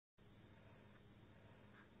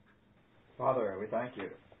Father, we thank you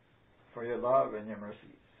for your love and your mercies.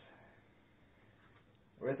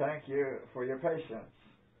 We thank you for your patience.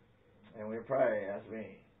 And we pray as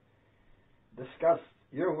we discuss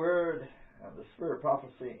your word and the spirit of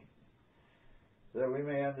prophecy that we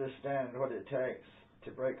may understand what it takes to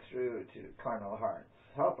break through to carnal hearts.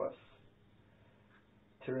 Help us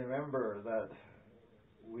to remember that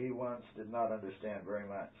we once did not understand very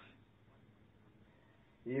much.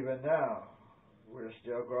 Even now, we're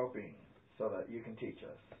still groping so that you can teach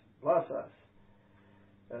us. Bless us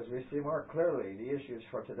as we see more clearly the issues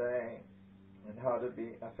for today and how to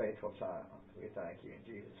be a faithful child. We thank you in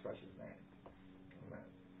Jesus' precious name.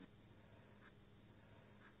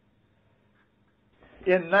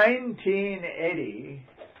 Amen. In 1980,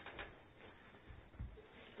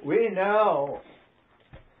 we know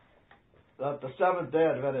that the Seventh-day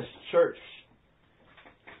Adventist Church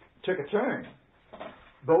took a turn.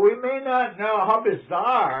 But we may not know how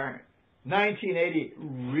bizarre 1980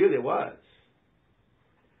 really was.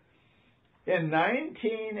 In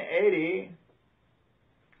 1980,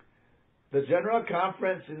 the General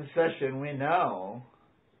Conference in session, we know,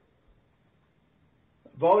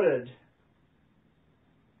 voted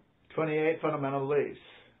 28 fundamental beliefs.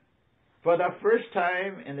 For the first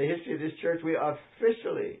time in the history of this church, we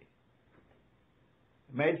officially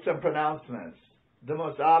made some pronouncements. The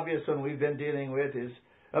most obvious one we've been dealing with is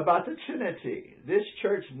about the Trinity. This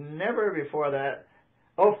church never before that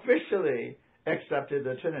officially accepted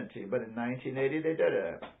the Trinity, but in 1980 they did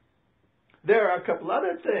it. There are a couple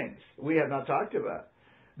other things we have not talked about.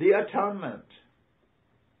 The atonement.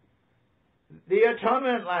 The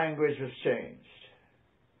atonement language was changed.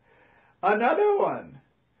 Another one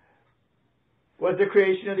was the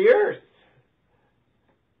creation of the earth.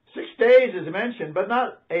 6 days is mentioned, but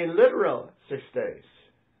not a literal 6 days.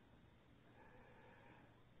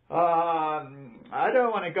 I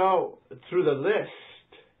don't want to go through the list,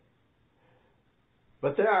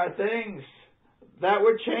 but there are things that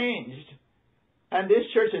were changed, and this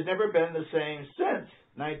church has never been the same since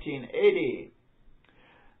 1980.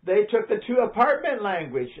 They took the two-apartment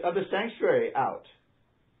language of the sanctuary out.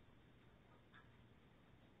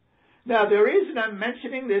 Now, the reason I'm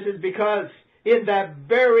mentioning this is because in that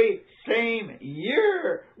very same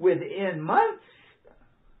year, within months,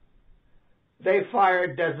 they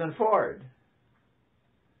fired Desmond Ford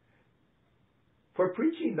for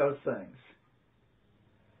preaching those things.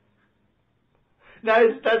 Now,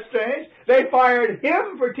 isn't that strange? They fired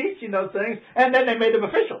him for teaching those things, and then they made them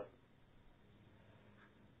official.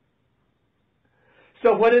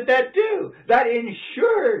 So what did that do? That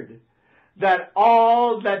ensured that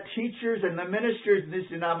all the teachers and the ministers in this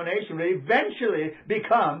denomination would eventually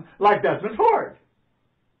become like Desmond Ford.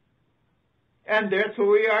 And that's where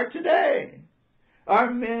we are today.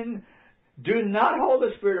 Our men do not hold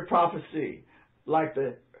the spirit of prophecy like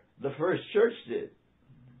the first church did.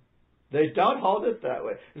 They don't hold it that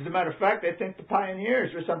way. As a matter of fact, they think the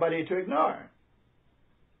pioneers were somebody to ignore.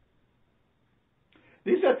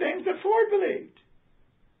 These are things that Ford believed.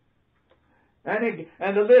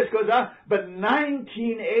 And the list goes on. But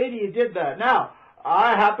 1980 did that. Now,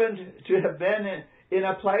 I happened to have been in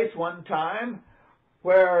a place one time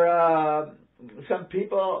where some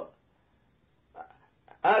people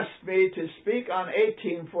asked me to speak on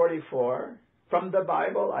 1844 from the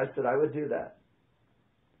Bible. I said I would do that.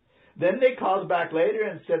 Then they called back later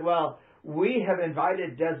and said, well, we have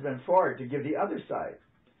invited Desmond Ford to give the other side.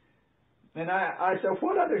 And I said,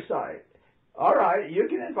 what other side? All right, you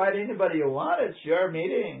can invite anybody you want. It's your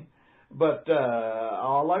meeting. But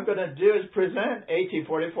all I'm going to do is present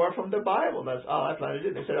 1844 from the Bible. That's all I plan to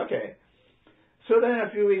do. They said, okay. So then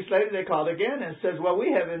a few weeks later, they called again and says, well,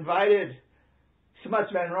 we have invited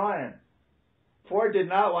Smuts Van Rooyen. Ford did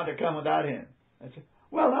not want to come without him. I said,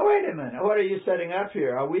 well, now wait a minute. What are you setting up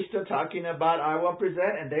here? Are we still talking about I will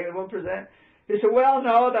present and David will present? He said, well,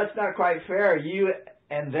 no, that's not quite fair. You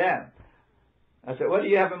and them. I said, what do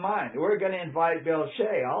you have in mind? We're going to invite Bill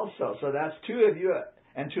Shea also. So that's two of you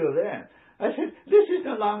and two of them. I said, this is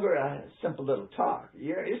no longer a simple little talk.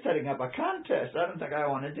 You're setting up a contest. I don't think I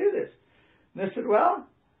want to do this. And they said, well,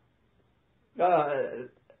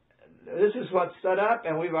 this is what's set up,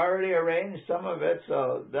 and we've already arranged some of it,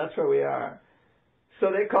 so that's where we are.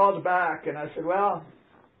 So they called back, and I said, well,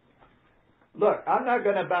 look, I'm not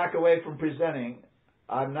going to back away from presenting.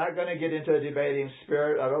 I'm not going to get into a debating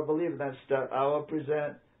spirit. I don't believe in that stuff. I will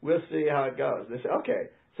present. We'll see how it goes. They said, okay.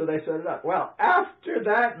 So they set it up. Well, after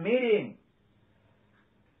that meeting,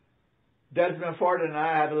 Desmond Ford and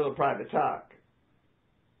I had a little private talk.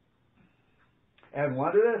 And one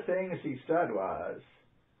of the things he said was,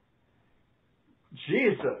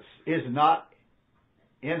 Jesus is not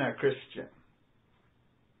in a Christian.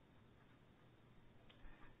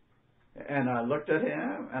 And I looked at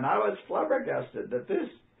him, and I was flabbergasted that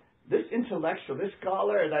this intellectual, this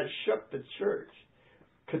scholar that shook the church,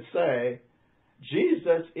 could say,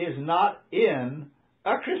 Jesus is not in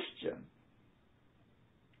a Christian.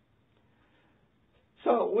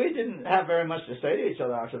 So we didn't have very much to say to each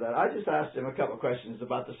other after that. I just asked him a couple of questions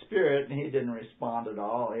about the Spirit, and he didn't respond at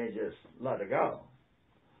all. He just let it go.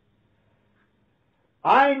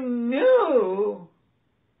 I knew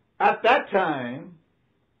at that time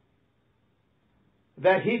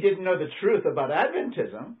that he didn't know the truth about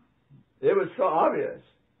Adventism. It was so obvious.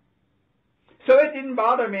 So it didn't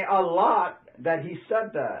bother me a lot that he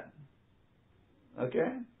said that.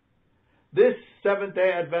 Okay? This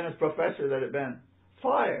Seventh-day Adventist professor that had been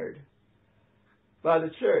fired by the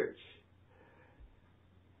church.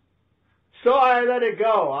 So I let it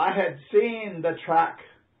go. I had seen the track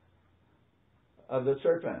of the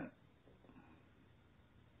serpent.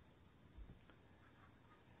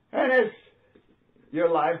 And as your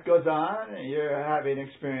life goes on, and you're having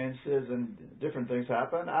experiences and different things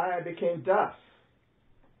happen, I became deaf.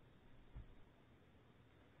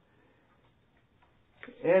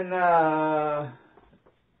 In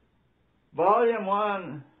Volume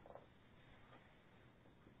 1,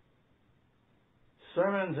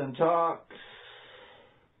 Sermons and Talks.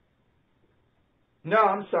 No,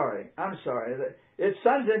 I'm sorry. It's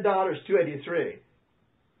Sons and Daughters 283.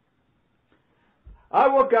 I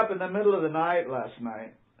woke up in the middle of the night last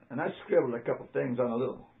night, and I scribbled a couple things on a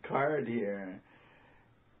little card here.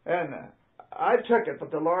 And I took it,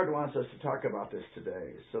 but the Lord wants us to talk about this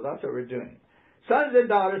today, so that's what we're doing. Sons and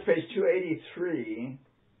Daughters, page 283.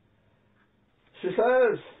 She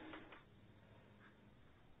says,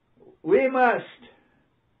 we must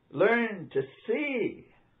learn to see,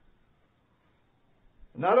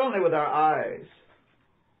 not only with our eyes,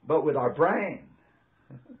 but with our brain.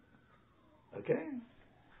 Okay?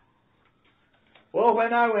 Well,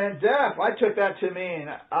 when I went deaf, I took that to mean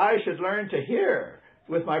I should learn to hear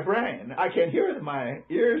with my brain. I can't hear with my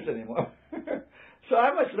ears anymore. So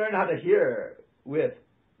I must learn how to hear with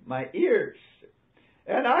my ears.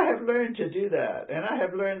 And I have learned to do that. And I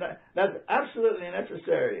have learned that that's absolutely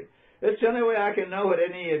necessary. It's the only way I can know what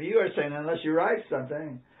any of you are saying unless you write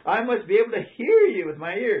something. I must be able to hear you with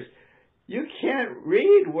my ears. You can't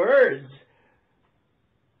read words.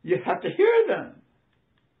 You have to hear them.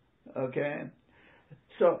 Okay?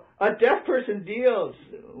 So a deaf person deals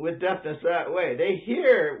with deafness that way. They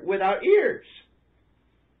hear without ears.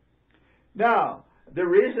 Now, the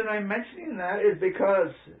reason I'm mentioning that is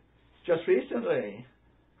because just recently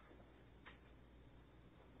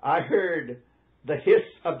I heard the hiss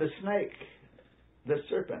of the snake, the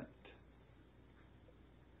serpent.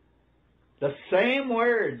 The same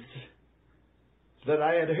words that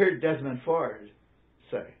I had heard Desmond Ford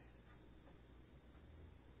say.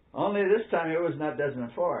 Only this time it was not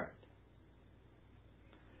Desmond Ford.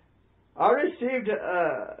 I received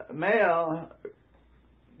a mail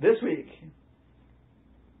this week,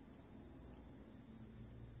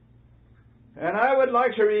 and I would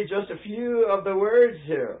like to read just a few of the words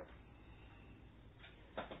here.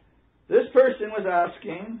 This person was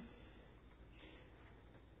asking,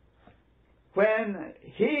 when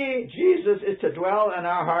Jesus, is to dwell in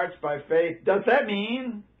our hearts by faith, does that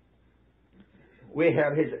mean we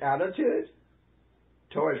have his attitude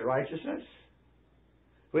towards righteousness,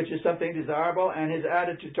 which is something desirable, and his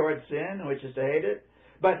attitude towards sin, which is to hate it,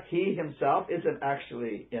 but he himself isn't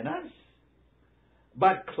actually in us,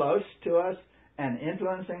 but close to us and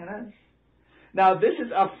influencing us? Now, this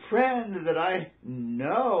is a friend that I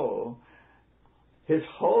know his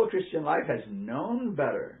whole Christian life has known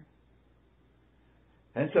better.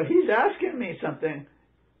 And so he's asking me something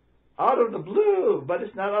out of the blue, but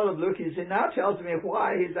it's not out of the blue. He now tells me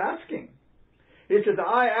why he's asking. He says,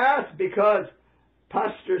 I asked because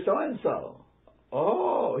Pastor so-and-so.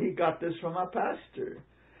 Oh, he got this from a pastor.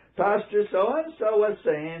 Pastor so-and-so was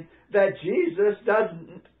saying that Jesus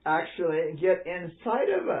doesn't actually get inside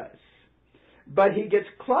of us, but he gets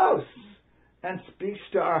close and speaks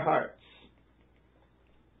to our hearts.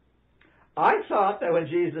 I thought that when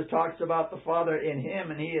Jesus talks about the Father in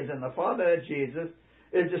him and he is in the Father, Jesus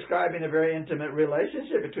is describing a very intimate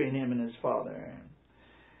relationship between him and his Father.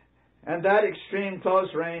 And that extreme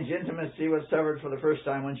close-range intimacy was severed for the first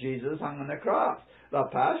time when Jesus hung on the cross. The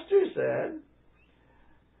pastor said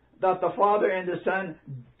that the Father and the Son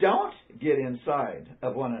don't get inside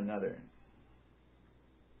of one another.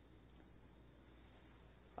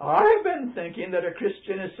 I've been thinking that a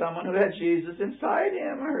Christian is someone who had Jesus inside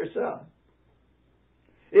him or herself.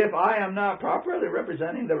 If I am not properly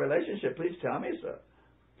representing the relationship, please tell me so.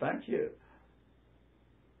 Thank you.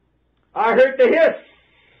 I heard the hiss,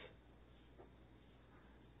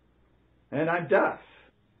 and I'm deaf.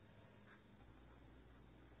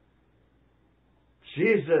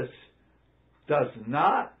 Jesus does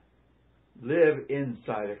not live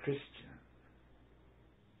inside a Christian.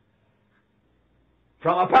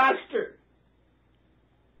 From a pastor.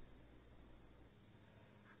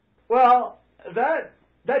 Well, that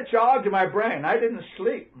jogged my brain. I didn't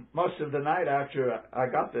sleep most of the night after I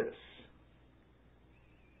got this.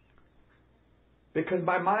 Because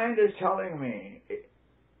my mind is telling me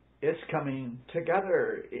it's coming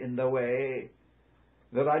together in the way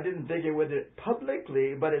that I didn't think it would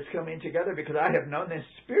publicly, but it's coming together because I have known this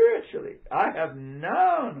spiritually. I have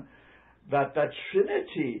known that the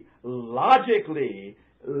Trinity logically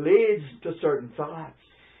leads to certain thoughts.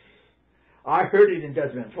 I heard it in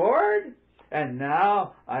Desmond Ford, and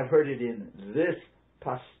now I've heard it in this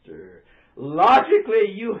pastor.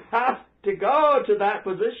 Logically, you have to go to that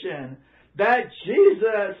position that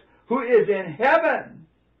Jesus, who is in heaven,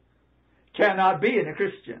 cannot be in a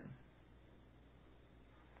Christian.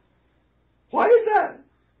 Why is that?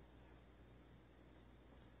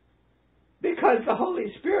 Because the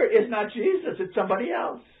Holy Spirit is not Jesus, it's somebody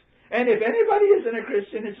else. And if anybody isn't a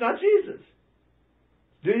Christian, it's not Jesus.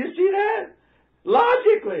 Do you see that?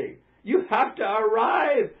 Logically, you have to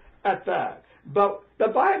arrive at that. But the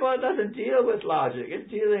Bible doesn't deal with logic. It's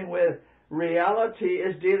dealing with reality,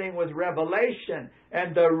 it's dealing with revelation.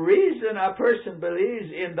 And the reason a person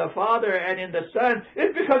believes in the Father and in the Son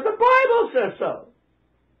is because the Bible says so.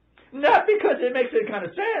 Not because it makes any kind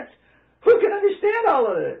of sense. Who can understand all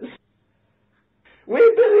of this? We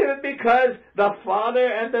believe it because the Father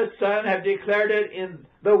and the Son have declared it in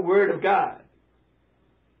the Word of God.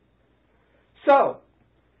 So,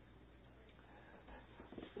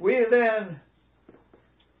 we then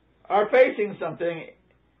are facing something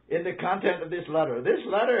in the content of this letter. This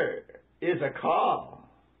letter is a call.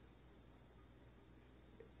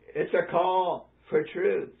 It's a call for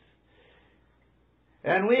truth.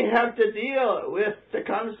 And we have to deal with the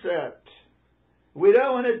concept. We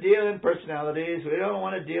don't want to deal in personalities. We don't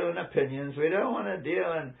want to deal in opinions. We don't want to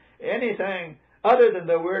deal in anything other than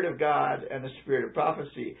the Word of God and the Spirit of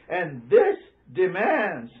prophecy. And this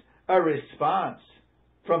demands a response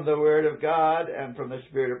from the Word of God and from the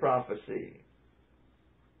Spirit of prophecy.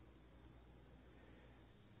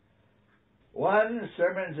 One,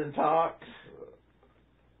 sermons and talks.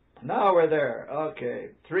 Now we're there. Okay,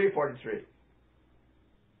 343.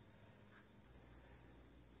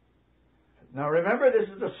 Now remember, this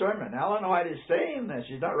is a sermon. Ellen White is saying this.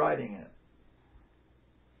 She's not writing it.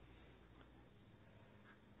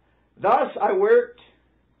 Thus I worked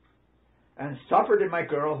and suffered in my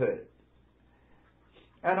girlhood.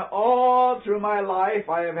 And all through my life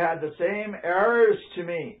I have had the same errors to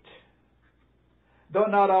meet, though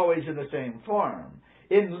not always in the same form.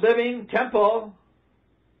 In Living Temple,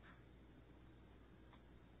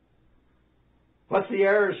 what's the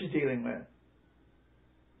error she's dealing with?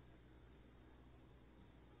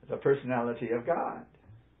 The personality of God.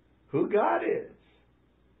 Who God is.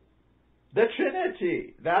 The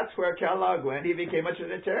Trinity. That's where Kellogg went. He became a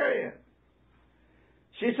Trinitarian.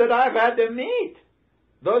 She said, I've had to meet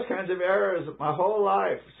those kinds of errors my whole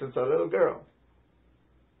life since a little girl.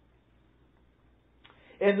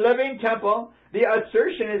 In Living Temple, the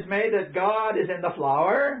assertion is made that God is in the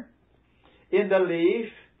flower, in the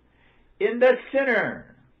leaf, in the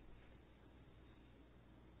sinner.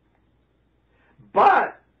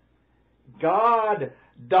 But God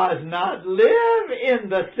does not live in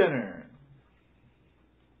the sinner.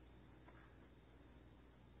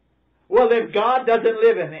 Well, if God doesn't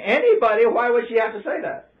live in anybody, why would she have to say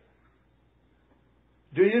that?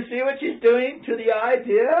 Do you see what she's doing to the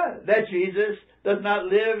idea that Jesus does not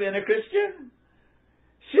live in a Christian?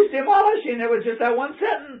 She's demolishing it with just that one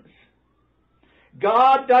sentence.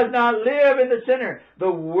 God does not live in the sinner.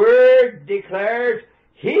 The Word declares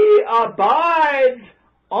He abides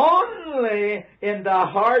only in the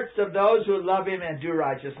hearts of those who love Him and do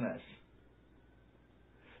righteousness.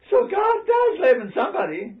 So God does live in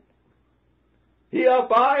somebody. He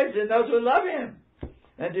abides in those who love Him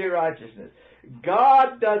and do righteousness.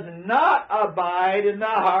 God does not abide in the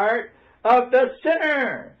heart of the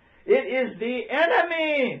sinner. It is the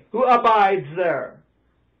enemy who abides there.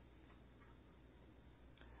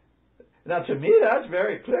 Now, to me, that's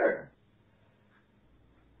very clear.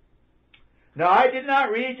 Now, I did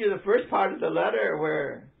not read you the first part of the letter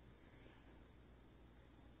where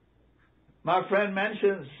my friend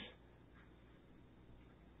mentions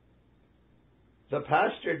the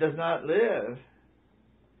pastor does not live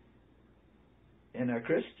in a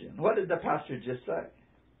Christian. What did the pastor just say?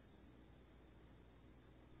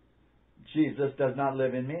 Jesus does not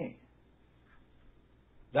live in me.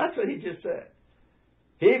 That's what he just said.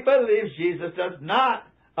 He believes Jesus does not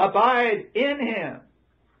abide in him.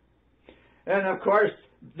 And of course,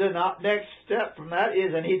 the next step from that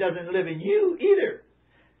is, and he doesn't live in you either.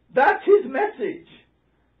 That's his message.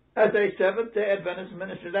 As a Seventh-day Adventist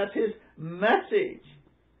minister, that's his message.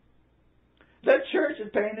 The church is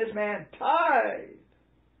paying this man tithe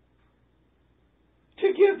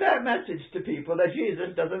to give that message to people that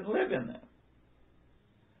Jesus doesn't live in them.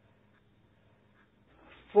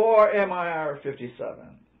 For MIR 57.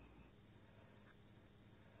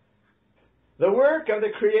 The work of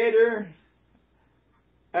the Creator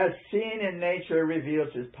as seen in nature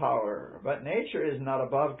reveals his power, but nature is not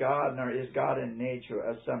above God, nor is God in nature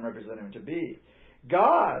as some represent him to be.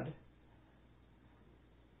 God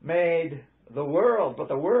made the world, but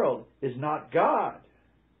the world is not God.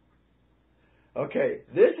 Okay,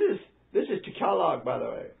 this is to Kellogg, by the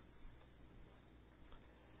way.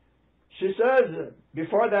 She says,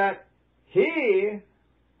 before that, he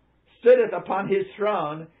sitteth upon his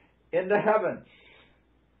throne in the heavens.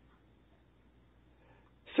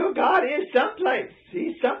 So God is someplace.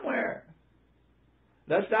 He's somewhere.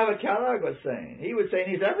 That's not what Kellogg was saying. He was saying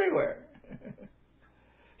he's everywhere.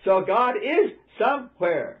 So God is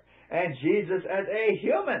somewhere. And Jesus as a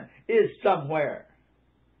human is somewhere.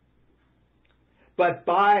 But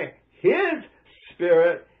by his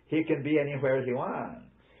Spirit, he can be anywhere he wants.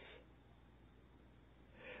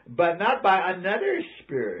 But not by another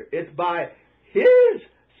spirit. It's by his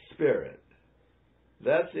Spirit.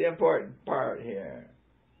 That's the important part here.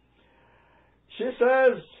 She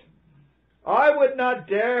says, I would not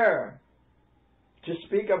dare to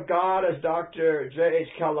speak of God as Dr. J.H.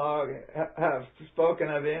 Kellogg have spoken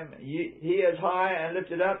of him. He is high and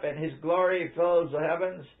lifted up, and his glory fills the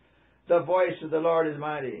heavens. The voice of the Lord is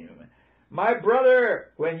mighty. My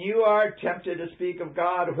brother, when you are tempted to speak of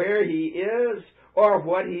God where he is or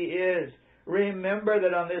what he is, remember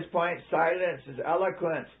that on this point silence is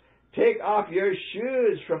eloquence. Take off your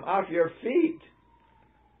shoes from off your feet.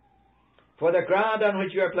 For the ground on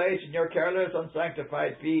which you are placed in your careless,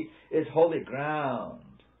 unsanctified feet is holy ground.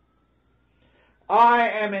 I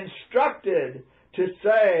am instructed to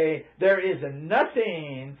say there is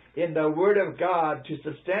nothing in the Word of God to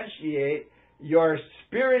substantiate your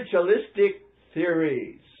spiritualistic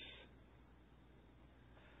theories.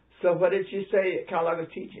 So what did she say Kellogg was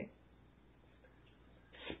teaching?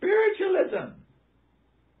 Spiritualism.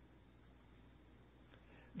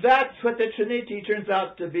 That's what the Trinity turns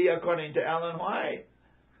out to be according to Ellen White.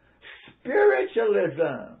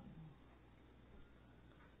 Spiritualism.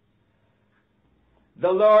 The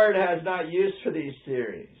Lord has not use for these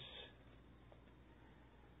theories.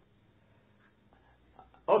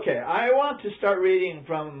 Okay, I want to start reading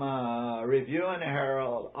from Review and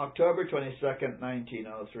Herald, October 22nd,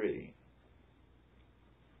 1903.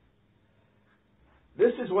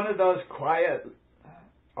 This is one of those quiet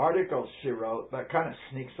articles she wrote that kind of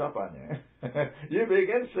sneaks up on you. You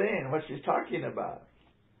begin seeing what she's talking about.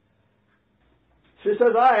 She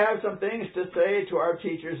says, I have some things to say to our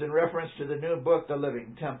teachers in reference to the new book, The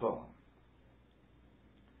Living Temple.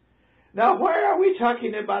 Now, why are we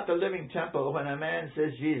talking about the living temple when a man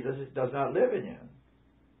says Jesus does not live in you?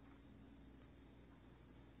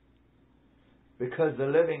 Because the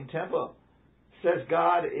living temple says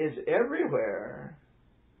God is everywhere.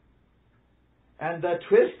 And the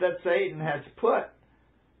twist that Satan has put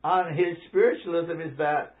on his spiritualism is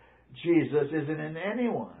that Jesus isn't in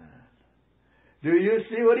anyone. Do you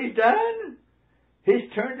see what he's done?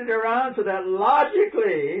 He's turned it around so that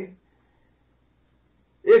logically,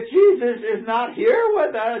 if Jesus is not here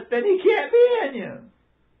with us, then he can't be in you.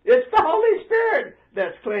 It's the Holy Spirit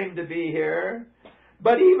that's claimed to be here.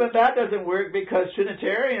 But even that doesn't work because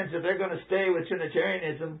Trinitarians, if they're going to stay with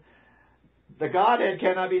Trinitarianism, the Godhead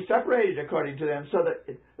cannot be separated according to them, so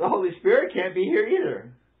that the Holy Spirit can't be here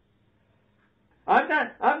either. I'm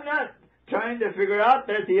not trying to figure out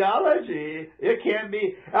their theology. It can't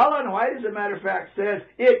be. Ellen White, as a matter of fact, says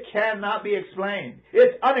it cannot be explained.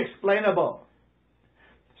 It's unexplainable.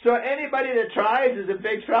 So anybody that tries is in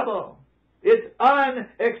big trouble. It's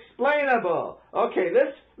unexplainable. Okay,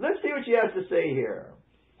 let's see what she has to say here.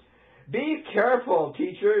 Be careful,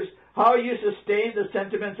 teachers, how you sustain the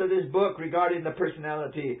sentiments of this book regarding the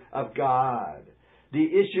personality of God. The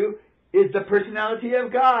issue is the personality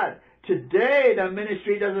of God. Today, the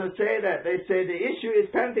ministry doesn't say that. They say the issue is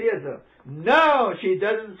pantheism. No, she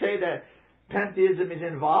doesn't say that pantheism is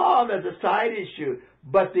involved as a side issue.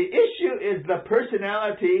 But the issue is the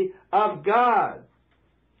personality of God.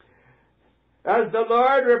 As the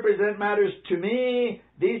Lord represent matters to me,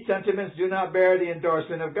 these sentiments do not bear the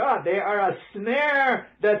endorsement of God. They are a snare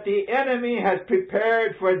that the enemy has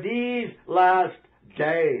prepared for these last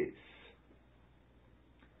days.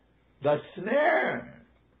 The snare.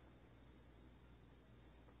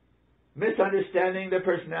 Misunderstanding the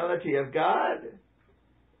personality of God,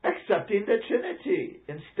 accepting the Trinity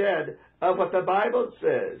instead of what the Bible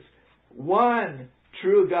says. One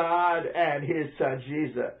true God and His Son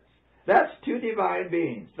Jesus. That's two divine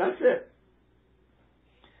beings. That's it.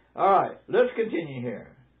 All right, let's continue here.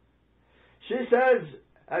 She says,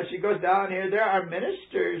 as she goes down here, there are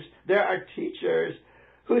ministers, there are teachers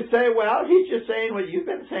who say, well, he's just saying what you've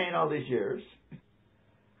been saying all these years.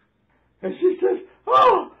 And she says,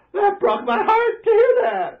 oh, that broke my heart to hear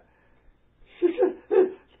that. She says,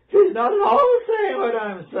 he's not at all saying what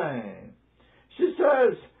I'm saying. She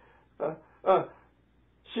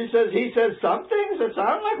says, he says some things that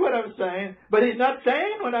sound like what I'm saying, but he's not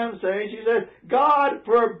saying what I'm saying. She says, God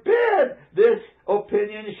forbid this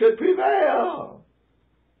opinion should prevail.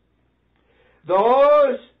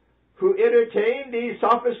 Those who entertain these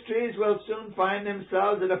sophistries will soon find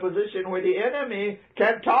themselves in a position where the enemy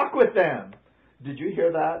can talk with them. Did you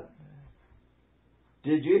hear that?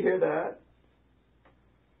 Did you hear that?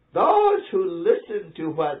 Those who listen to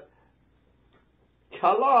what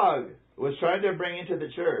Kellogg was trying to bring into the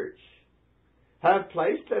church have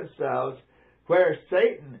placed themselves where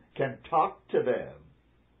Satan can talk to them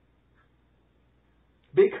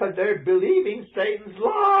because they're believing Satan's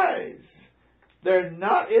lies. They're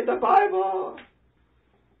not in the Bible.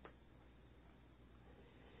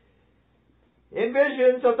 In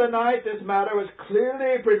visions of the night, this matter was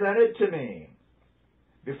clearly presented to me.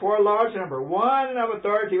 Before a large number, one of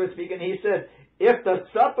authority was speaking. He said, if the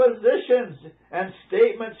suppositions and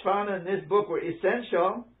statements found in this book were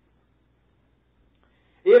essential,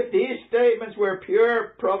 if these statements were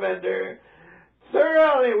pure provender,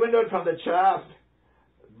 thoroughly windowed from the chaff,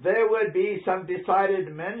 there would be some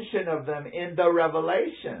decided mention of them in the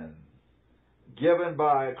revelation given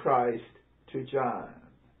by Christ to John.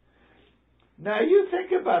 Now you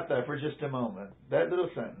think about that for just a moment, that little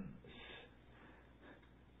sentence.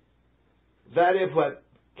 That if what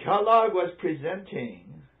Kellogg was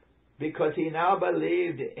presenting, because he now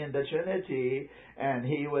believed in the Trinity and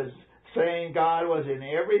he was saying God was in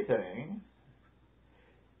everything,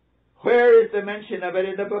 where is the mention of it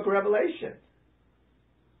in the book of Revelation?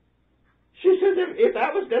 She says if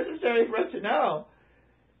that was necessary for us to know,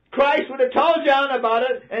 Christ would have told John about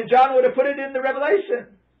it and John would have put it in the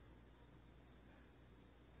Revelation.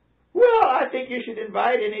 Well, I think you should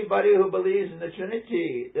invite anybody who believes in the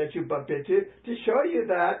Trinity that you bumped into to show you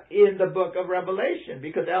that in the book of Revelation,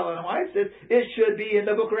 because Ellen White said it should be in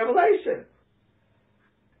the book of Revelation.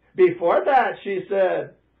 Before that, she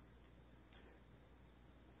said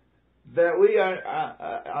that we are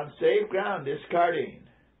on safe ground discarding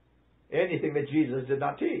anything that Jesus did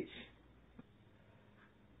not teach.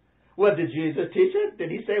 What did Jesus teach it?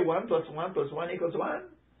 Did he say 1 + 1 + 1 = 1?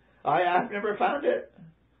 I've never found it.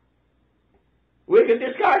 We can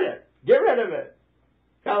discard it. Get rid of it.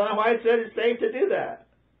 Ellen White said it's safe to do that.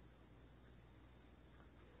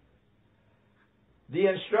 The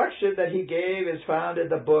instruction that he gave is found in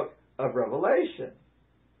the book of Revelation.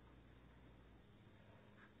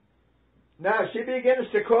 Now, she begins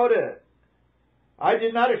to quote it. I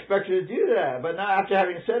did not expect her to do that, but now after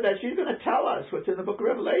having said that, she's going to tell us what's in the book of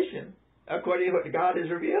Revelation, according to what God has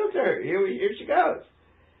revealed to her. Here she goes.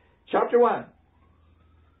 Chapter 1.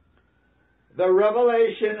 The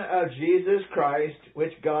revelation of Jesus Christ,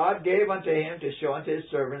 which God gave unto him to show unto his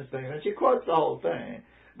servants things. And she quotes the whole thing.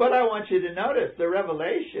 But I want you to notice the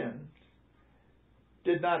revelation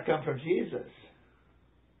did not come from Jesus.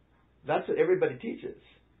 That's what everybody teaches.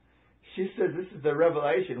 She says this is the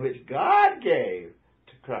revelation which God gave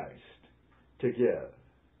to Christ to give.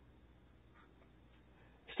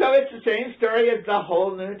 So it's the same story as the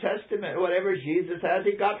whole New Testament. Whatever Jesus has,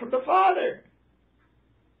 he got from the Father.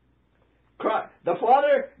 The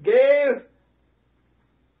Father gave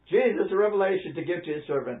Jesus a revelation to give to his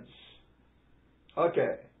servants.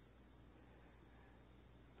 Okay.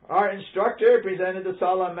 Our instructor presented the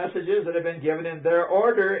solemn messages that have been given in their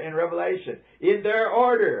order in Revelation. In their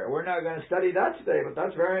order. We're not going to study that today, but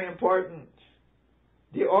that's very important.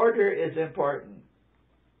 The order is important.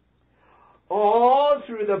 All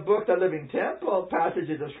through the book, The Living Temple,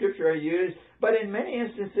 passages of Scripture are used, but in many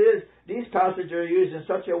instances, these passages are used in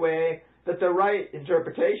such a way that the right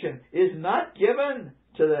interpretation is not given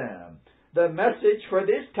to them. The message for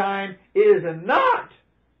this time is not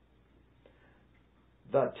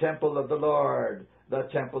the temple of the Lord, the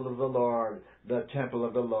temple of the Lord, the temple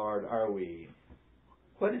of the Lord are we.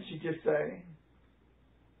 What did she just say?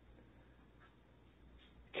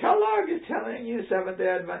 Kellogg is telling you, Seventh-day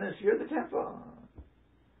Adventists, you're the temple.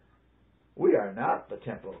 We are not the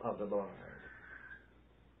temple of the Lord.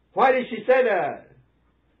 Why did she say that?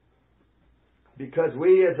 Because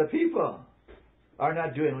we as a people are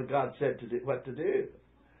not doing what God said to do, what to do.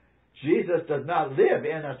 Jesus does not live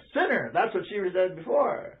in a sinner. That's what she said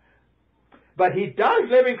before. But he does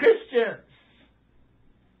live in Christians.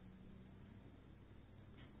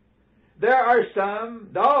 There are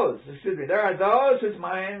those whose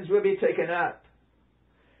minds will be taken up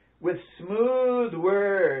with smooth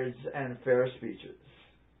words and fair speeches.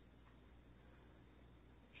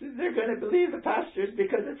 They're going to believe the pastors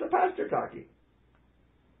because it's a pastor talking.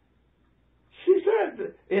 She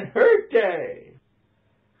said in her day,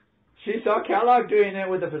 she saw Kellogg doing it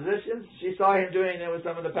with the physicians. She saw him doing it with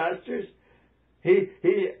some of the pastors. He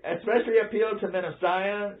especially appealed to men of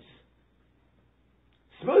science.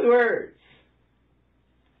 Smooth words.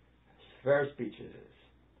 Fair speeches.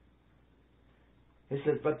 He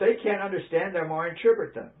says, but they can't understand them or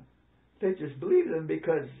interpret them. They just believe them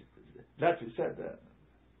because that's who said that.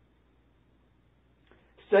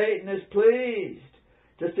 Satan is pleased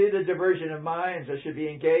to see the diversion of minds that should be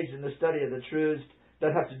engaged in the study of the truths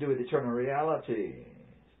that have to do with eternal reality.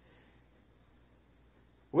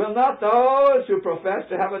 Will not those who profess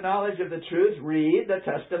to have a knowledge of the truth read the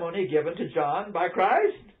testimony given to John by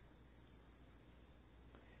Christ?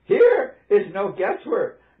 Here is no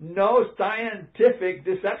guesswork, no scientific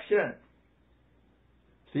deception.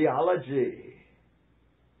 Theology.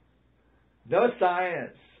 No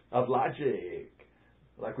science of logic,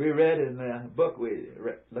 like we read in the book we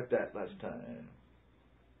looked at last time.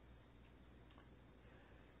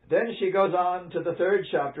 Then she goes on to the 3rd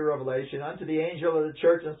chapter of Revelation. Unto the angel of the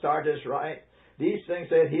church in Sardis write, these things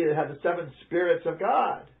that he had the 7 spirits of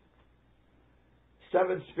God.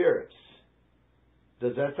 7 spirits.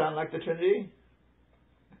 Does that sound like the Trinity?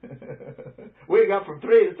 We got from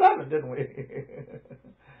 3 to 7, didn't we?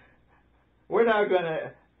 We're not going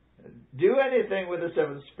to do anything with the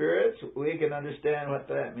 7 spirits. We can understand what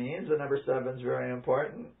that means. The number 7 is very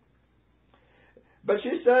important. But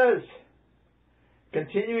she says,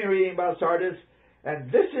 continuing reading about Sardis,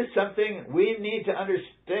 and this is something we need to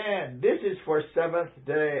understand. This is for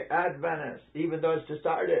Seventh-day Adventists, even though it's to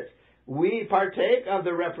Sardis. We partake of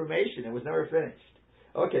the Reformation. It was never finished.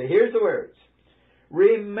 Okay, here's the words.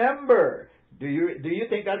 Remember. Do you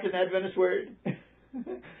think that's an Adventist word?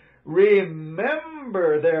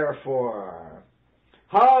 Remember, therefore,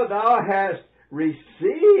 how thou hast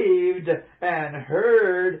received and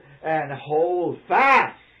heard, and hold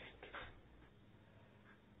fast.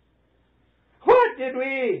 What did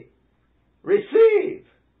we receive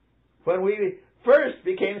when we first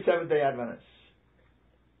became Seventh-day Adventists?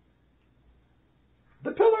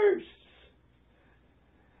 The pillars.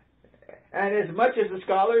 And as much as the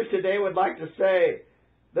scholars today would like to say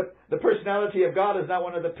the personality of God is not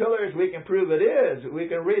one of the pillars, we can prove it is. We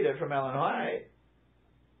can read it from Ellen White.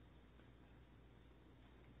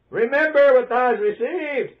 Remember what thou hast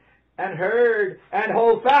received and heard, and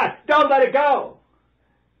hold fast. Don't let it go.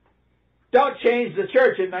 Don't change the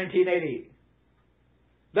church in 1980.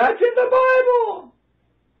 That's in the Bible.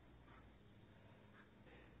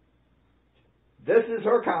 This is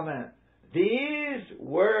her comment. These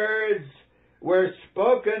words were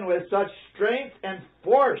spoken with such strength and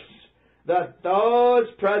force that those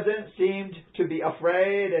present seemed to be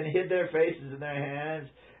afraid and hid their faces in their hands,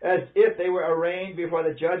 as if they were arraigned before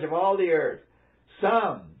the judge of all the earth.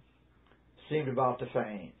 Some seemed about to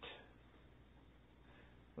faint.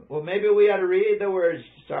 Well, maybe we ought to read the words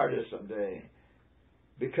to Sardis someday,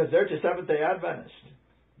 because they're to Seventh-day Adventists.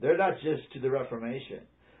 They're not just to the Reformation.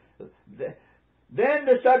 Then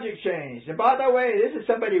the subject changed. And by the way, this is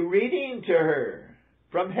somebody reading to her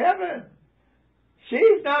from heaven.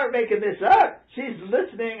 She's not making this up. She's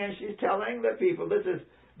listening and she's telling the people, this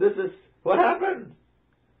is what happened.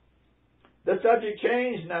 The subject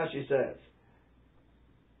changed now, she says.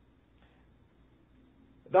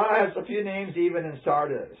 Thou hast a few names even in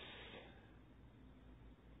Sardis.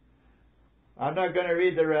 I'm not going to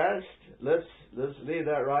read the rest. Let's leave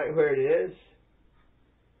that right where it is.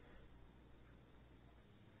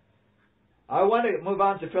 I want to move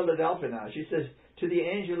on to Philadelphia now. She says, to the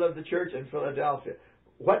angel of the church in Philadelphia.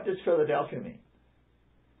 What does Philadelphia mean?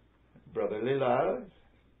 Brotherly love.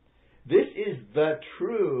 This is the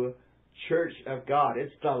true church of God.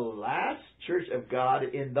 It's the last church of God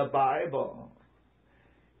in the Bible.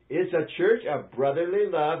 It's a church of brotherly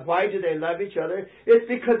love. Why do they love each other? It's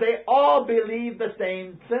because they all believe the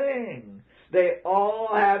same thing. They all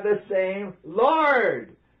have the same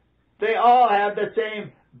Lord. They all have the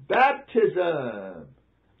same baptism.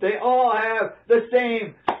 They all have the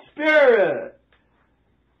same Spirit.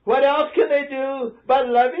 What else can they do but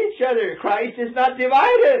love each other? Christ is not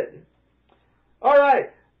divided. All right,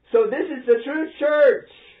 so this is the true church.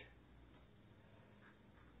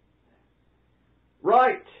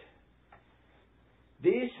 Right.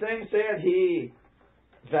 These things said he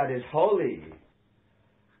that is holy.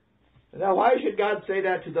 Now, why should God say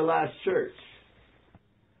that to the last church?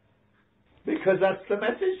 Because that's the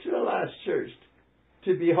message to the last church.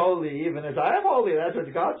 To be holy, even as I am holy. That's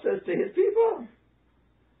what God says to his people.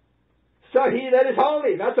 So he that is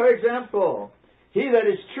holy, that's our example. He that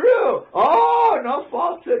is true. Oh, no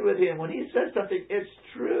falsehood with him. When he says something, it's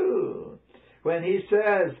true. When he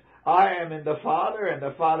says, I am in the Father and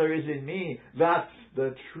the Father is in me, that's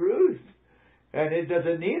the truth. And it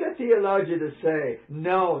doesn't need a theologian to say,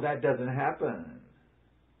 no, that doesn't happen.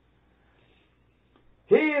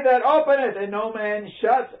 He that openeth and no man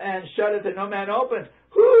shuts, and shutteth and no man opens.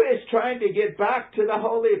 Who is trying to get back to the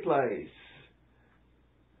holy place?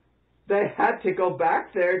 They had to go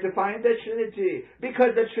back there to find the Trinity,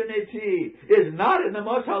 because the Trinity is not in the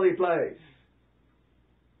most holy place.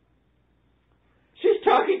 She's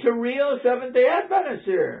talking to real Seventh-day Adventists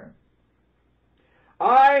here.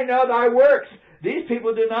 I know thy works. These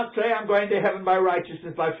people do not say, I'm going to heaven by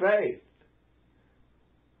righteousness by faith.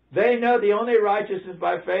 They know the only righteousness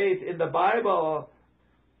by faith in the Bible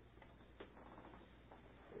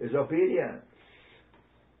is obedience.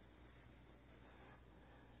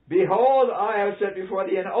 Behold, I have set before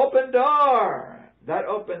thee an open door. That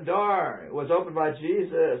open door was opened by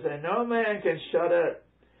Jesus, and no man can shut it.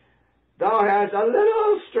 Thou hast a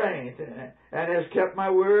little strength, and hast kept my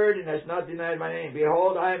word, and hast not denied my name.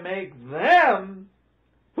 Behold, I make them.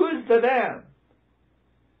 Who's the them?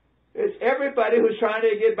 It's everybody who's trying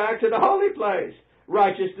to get back to the holy place.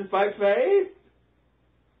 Righteousness by faith.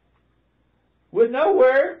 With no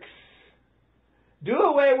works. Do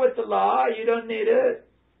away with the law. You don't need it.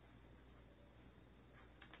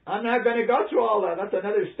 I'm not going to go through all that. That's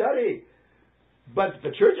another study. But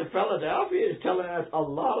the Church of Philadelphia is telling us a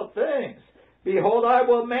lot of things. Behold, I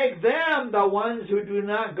will make them the ones who do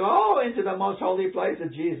not go into the most holy place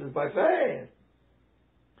of Jesus by faith.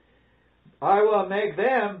 I will make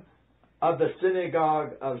them of the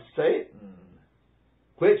synagogue of Satan,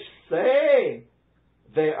 which say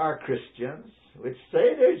they are Christians, which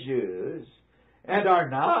say they're Jews, and are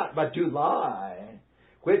not, but do lie,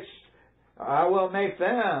 which I will make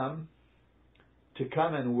them to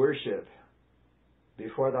come and worship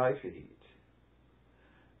before thy feet.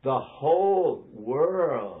 The whole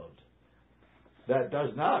world that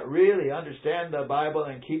does not really understand the Bible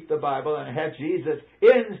and keep the Bible and have Jesus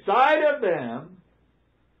inside of them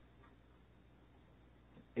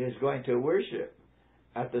is going to worship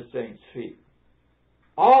at the saints' feet.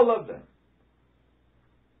 All of them.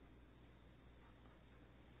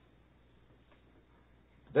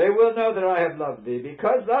 They will know that I have loved thee,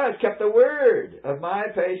 because thou hast kept the word of my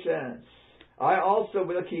patience. I also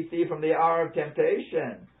will keep thee from the hour of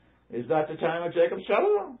temptation. Is that the time of Jacob's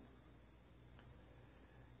trouble?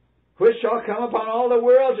 Which shall come upon all the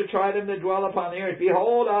world to try them that dwell upon the earth.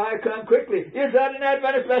 Behold, I come quickly. Is that an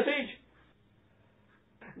Adventist message?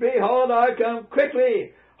 Behold, I come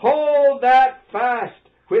quickly. Hold that fast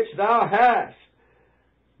which thou hast.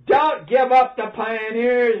 Don't give up the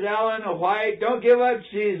pioneers, Ellen White. Don't give up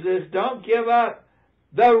Jesus. Don't give up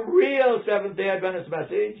the real Seventh-day Adventist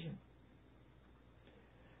message.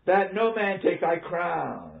 That no man take thy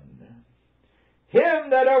crown. Him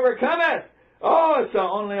that overcometh. Oh, so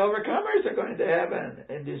only overcomers are going to heaven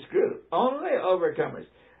in this group. Only overcomers.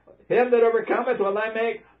 Him that overcometh will I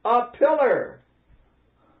make a pillar.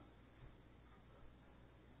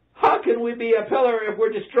 How can we be a pillar if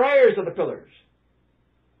we're destroyers of the pillars?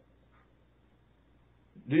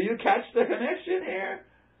 Do you catch the connection here?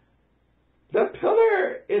 The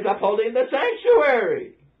pillar is upholding the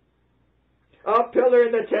sanctuary. A pillar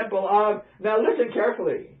in the temple of, now listen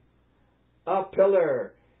carefully, a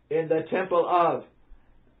pillar in the temple of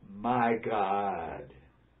my God.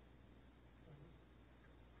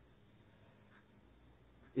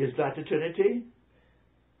 Is that the Trinity?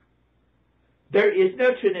 There is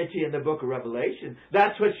no Trinity in the book of Revelation.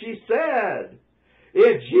 That's what she said.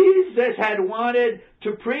 If Jesus had wanted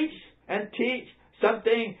to preach and teach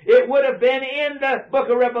something, it would have been in the book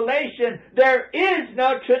of Revelation. There is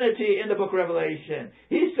no Trinity in the book of Revelation.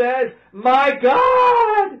 He says, my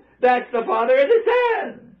God, that's the Father and the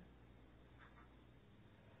Son.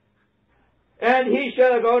 And he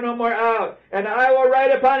shall go no more out, and I will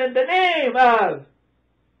write upon it the name of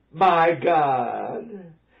my God,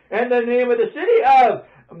 and the name of the city of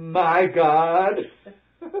my God,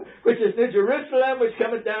 which is New Jerusalem, which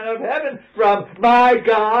cometh down out of heaven from my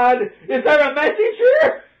God. Is there a message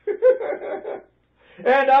here?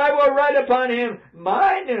 And I will write upon him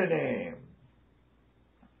my new name.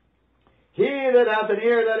 He that hath an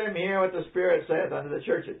ear, let him hear what the Spirit saith unto the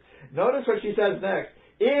churches. Notice what she says next.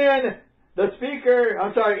 In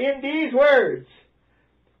these words,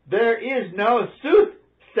 there is no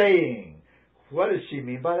soothsaying. What does she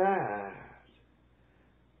mean by that?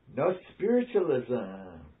 No spiritualism.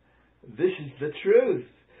 This is the truth.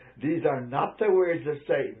 These are not the words of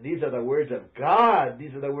Satan. These are the words of God.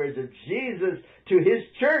 These are the words of Jesus to his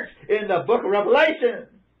church in the book of Revelation.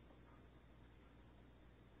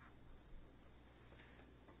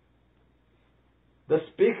 The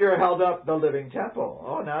speaker held up the living temple.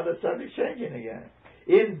 Oh, now the subject's changing again.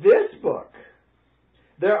 In this book,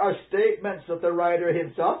 there are statements that the writer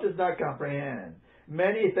himself does not comprehend.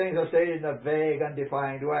 Many things are stated in a vague,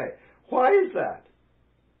 undefined way. Why is that?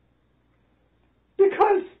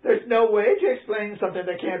 Because there's no way to explain something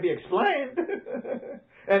that can't be explained.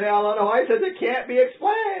 And Ellen White says it can't be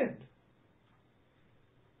explained.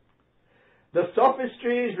 The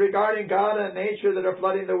sophistries regarding God and nature that are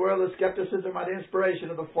flooding the world of skepticism are the inspiration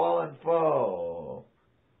of the fallen foe.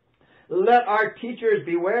 Let our teachers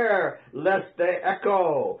beware lest they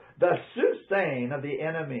echo the soothsaying of the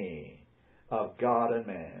enemy of God and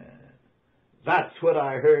man. That's what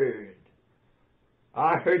I heard.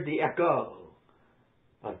 I heard the echo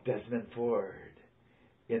of Desmond Ford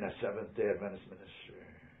in a Seventh-day Adventist ministry.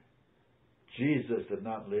 Jesus did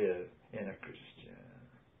not live in a Christian.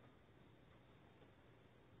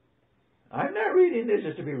 I'm not reading this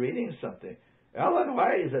just to be reading something. Ellen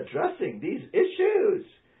White is addressing these issues,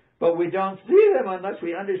 but we don't see them unless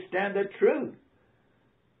we understand the truth.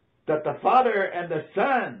 That the Father and the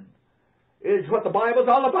Son is what the Bible's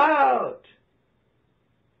all about.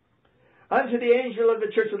 Unto the angel of the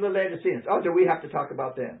church of the Laodiceans. Oh, do we have to talk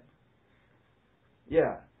about them?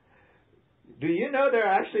 Yeah. Do you know there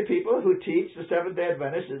are actually people who teach the Seventh-day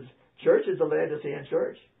Adventist church is the Laodicean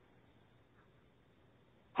church?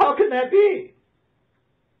 How can that be?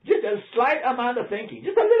 Just a slight amount of thinking.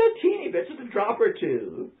 Just a little teeny bit, just a drop or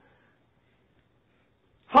two.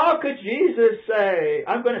 How could Jesus say,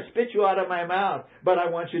 I'm going to spit you out of my mouth, but I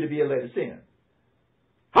want you to be a Laodicean?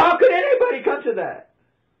 How could anybody come to that?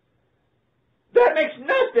 That makes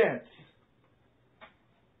no sense.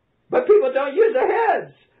 But people don't use their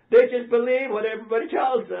heads. They just believe what everybody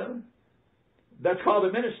tells them. That's called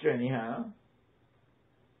a ministry anyhow.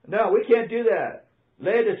 No, we can't do that.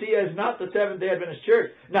 Laodicea is not the Seventh-day Adventist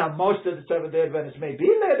church. Now, most of the Seventh-day Adventists may be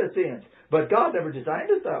Laodiceans, but God never designed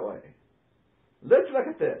it that way. Let's look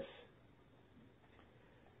at this.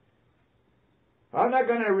 I'm not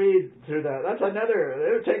going to read through that. That's another,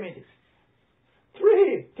 it would take me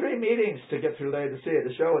three meetings to get through Laodicea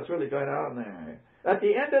to show what's really going on there. At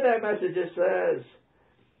the end of that message it says,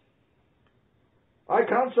 I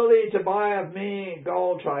counsel thee to buy of me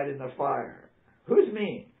gold tried in the fire. Who's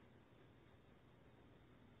me?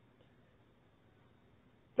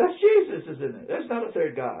 That's Jesus, isn't it? There's not a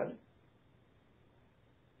third God.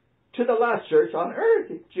 To the last church on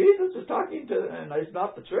earth. Jesus is talking to, and it's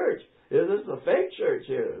not the church. This is the fake church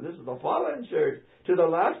here. This is the fallen church. To the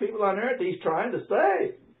last people on earth, he's trying to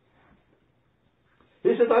say.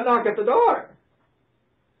 He says, I knock at the door.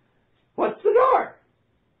 What's the door?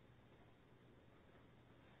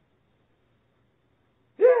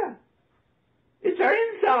 Yeah. It's our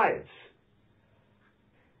insides.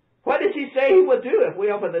 What does he say he will do if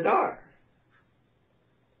we open the door?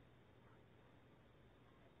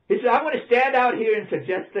 He says, I'm going to stand out here and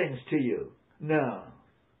suggest things to you. No.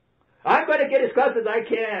 I'm going to get as close as I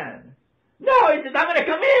can. No, he says, I'm going to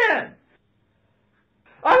come in.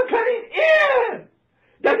 I'm coming in.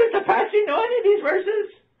 Doesn't the pastor know any of these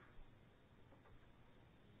verses?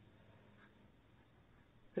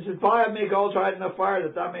 He says, buy of me gold tried in the fire,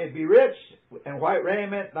 that thou mayest be rich, and white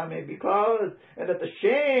raiment, thou mayest be clothed, and that the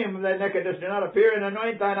shame of thy nakedness do not appear, and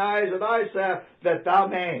anoint thine eyes with eye salve, that thou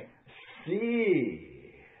may see.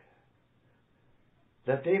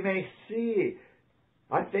 That they may see.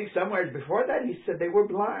 I think somewhere before that he said they were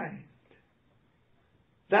blind.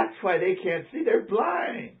 That's why they can't see. They're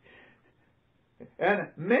blind. And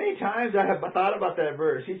many times I have thought about that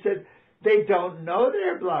verse. He said, they don't know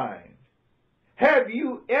they're blind. Have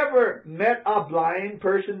you ever met a blind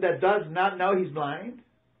person that does not know he's blind?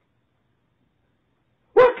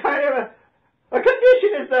 What kind of a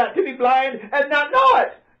condition is that, to be blind and not know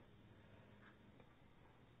it?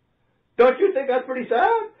 Don't you think that's pretty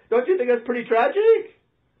sad? Don't you think that's pretty tragic?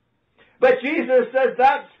 But Jesus says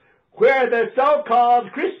that's where the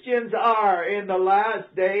so-called Christians are in the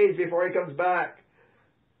last days before he comes back.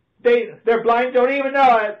 They're blind, don't even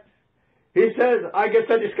know it. He says, I get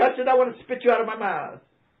so disgusted, I want to spit you out of my mouth.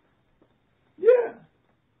 Yeah.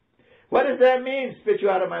 What does that mean, spit you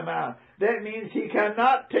out of my mouth? That means he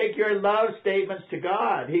cannot take your love statements to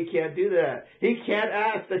God. He can't do that. He can't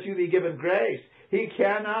ask that you be given grace. He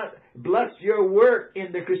cannot bless your work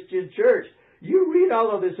in the Christian church. You read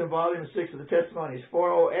all of this in Volume 6 of the Testimonies,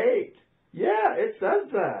 408. Yeah, it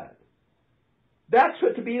says that. That's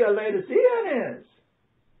what to be a Laodicean is.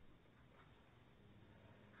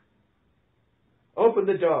 Open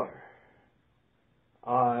the door.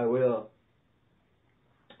 I will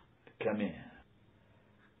come in.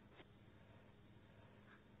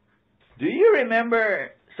 Do you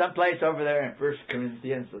remember someplace over there in 1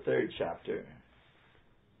 Corinthians, the 3rd chapter?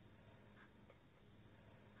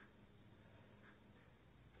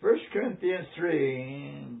 1 Corinthians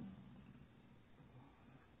 3:16.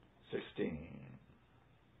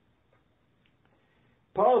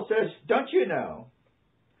 Paul says, don't you know?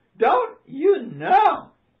 Don't you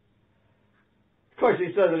know? Of course,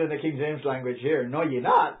 he says it in the King James language here. No, ye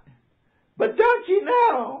not. But don't you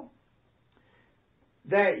know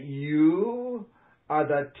that you are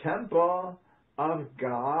the temple of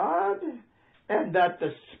God, and that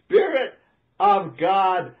the Spirit of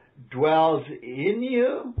God dwells in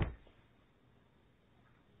you?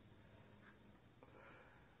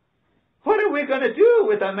 What are we going to do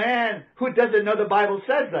with a man who doesn't know the Bible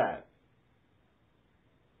says that?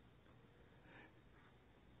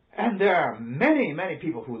 And there are many, many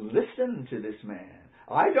people who listen to this man.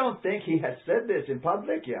 I don't think he has said this in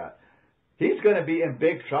public yet. He's going to be in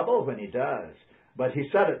big trouble when he does. But he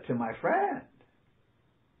said it to my friend.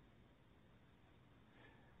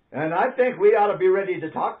 And I think we ought to be ready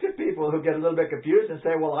to talk to people who get a little bit confused and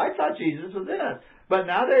say, well, I thought Jesus was in us. But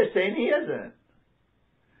now they're saying he isn't.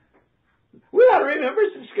 We ought to remember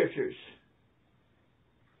some scriptures.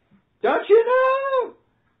 Don't you know?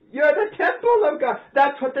 You're the temple of God.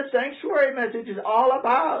 That's what the sanctuary message is all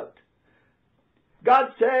about.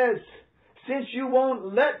 God says, since you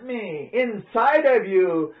won't let me inside of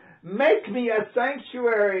you, make me a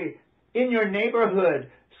sanctuary in your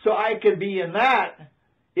neighborhood so I can be in that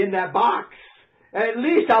box. And at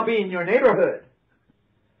least I'll be in your neighborhood.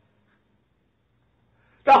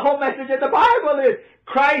 The whole message of the Bible is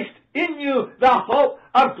Christ in you, the hope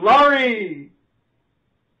of glory.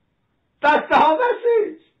 That's the whole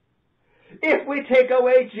message. If we take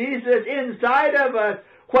away Jesus inside of us,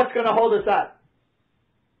 what's going to hold us up?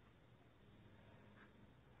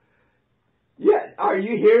 Yeah, are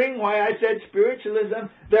you hearing why I said spiritualism?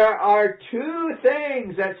 There are two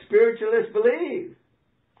things that spiritualists believe.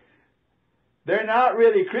 They're not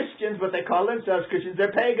really Christians, but they call themselves Christians.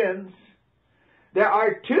 They're pagans. There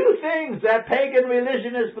are two things that pagan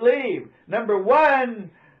religionists believe. Number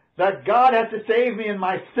one, that God has to save me in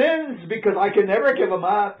my sins because I can never give them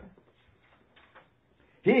up.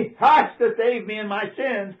 He has to save me in my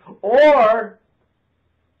sins, or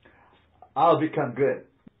I'll become good.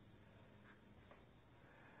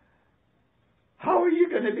 How are you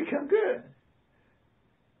going to become good?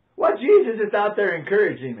 Well, Jesus is out there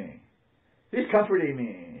encouraging me. He's comforting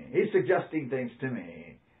me. He's suggesting things to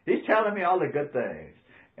me. He's telling me all the good things.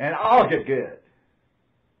 And I'll get good.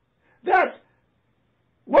 That's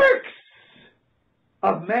works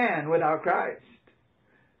of man without Christ.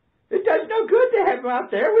 It does no good to have him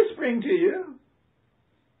out there whispering to you.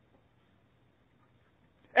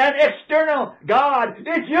 An external God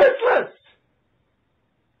is useless.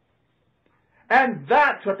 And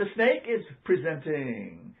that's what the snake is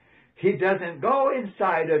presenting. He doesn't go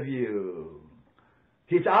inside of you.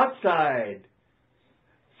 He's outside,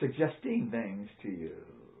 suggesting things to you.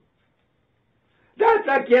 That's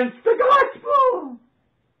against the gospel.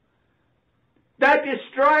 That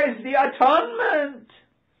destroys the atonement.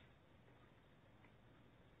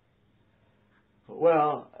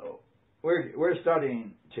 Well, we're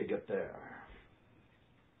starting to get there.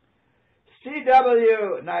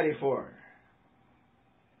 CW 94.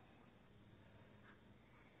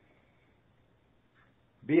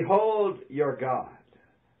 Behold your God.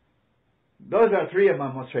 Those are three of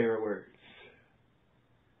my most favorite words.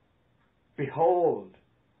 Behold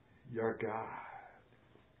your God.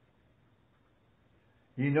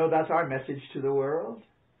 You know that's our message to the world?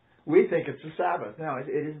 We think it's the Sabbath. No, it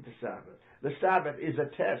isn't the Sabbath. The Sabbath is a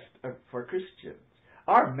test for Christians.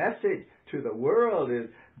 Our message to the world is,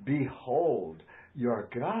 behold your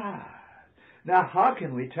God. Now, how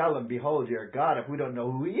can we tell them, behold your God, if we don't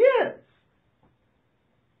know who He is?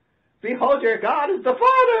 Behold your God is the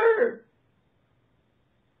Father.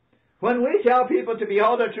 When we tell people to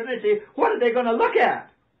behold the Trinity, what are they going to look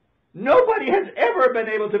at? Nobody has ever been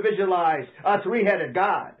able to visualize a three-headed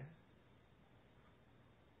God.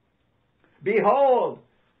 Behold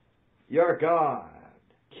your God.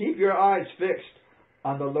 Keep your eyes fixed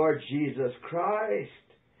on the Lord Jesus Christ,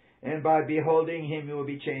 and by beholding him you will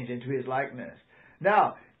be changed into his likeness.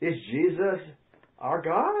 Now, is Jesus our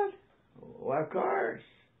God? Well, of course.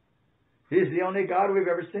 He's the only God we've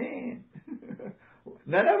ever seen.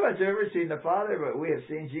 None of us have ever seen the Father, but we have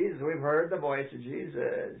seen Jesus. We've heard the voice of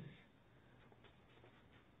Jesus.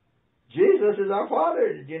 Jesus is our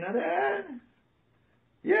Father. Did you know that?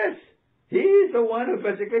 Yes. He's the one who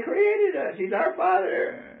physically created us. He's our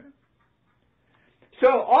Father.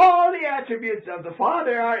 So all the attributes of the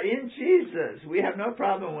Father are in Jesus. We have no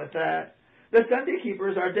problem with that. The Sunday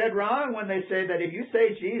keepers are dead wrong when they say that if you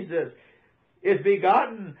say Jesus is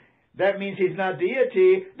begotten, that means he's not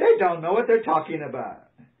deity. They don't know what they're talking about.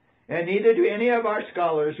 And neither do any of our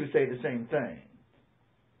scholars who say the same thing.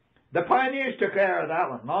 The pioneers took care of that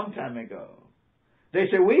one a long time ago. They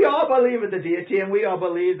said, we all believe in the deity and we all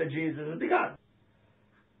believe that Jesus is begotten.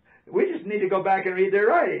 We just need to go back and read their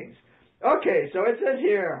writings. Okay, so it says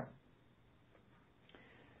here,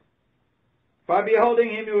 by beholding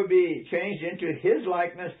him you will be changed into his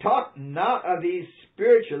likeness. Talk not of these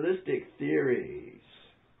spiritualistic theories.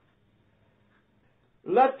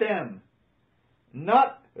 Let them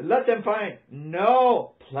find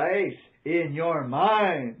no place in your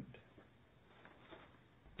mind.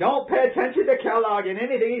 Don't pay attention to Kellogg and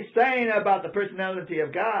anything he's saying about the personality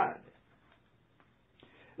of God.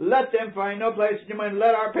 Let them find no place in your mind.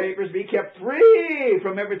 Let our papers be kept free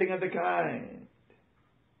from everything of the kind.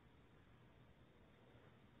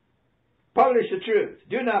 Publish the truth.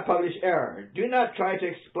 Do not publish error. Do not try to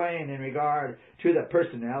explain in regard to the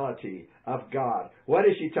personality of God. What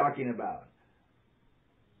is she talking about?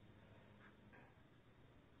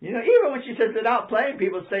 You know, even when she says it out plain,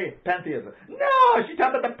 people say pantheism. No, she's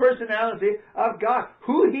talking about the personality of God,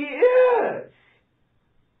 who he is.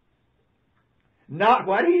 Not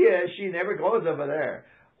what he is. She never goes over there.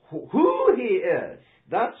 Who he is.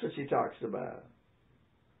 That's what she talks about.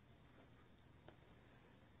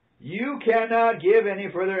 You cannot give any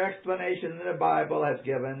further explanation than the Bible has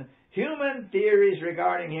given. Human theories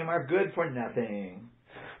regarding him are good for nothing.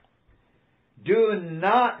 Do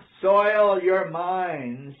not soil your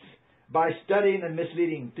minds by studying the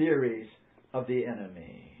misleading theories of the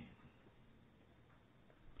enemy.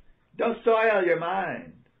 Don't soil your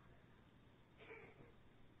mind.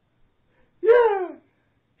 Yeah.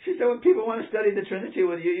 She said, when people want to study the Trinity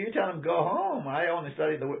with you, you tell them, go home. I only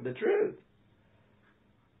study the truth.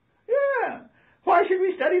 Yeah. Why should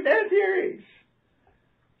we study their theories?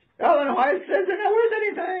 Ellen White says they're not worth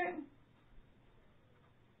anything.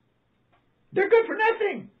 They're good for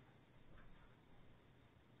nothing.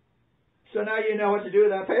 So now you know what to do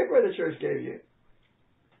with that paper the church gave you.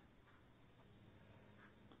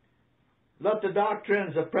 Let the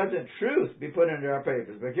doctrines of present truth be put into our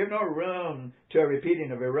papers, but give no room to a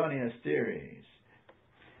repeating of erroneous theories.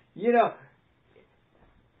 You know,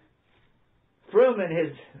 Froome in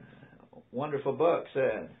his wonderful book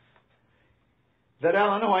said that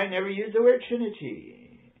Ellen White never used the word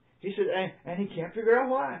Trinity. He said, and he can't figure out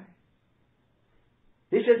why.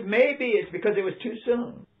 He says maybe it's because it was too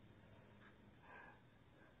soon.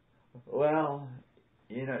 Well,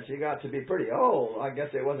 you know, she got to be pretty old. I guess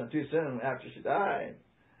it wasn't too soon after she died.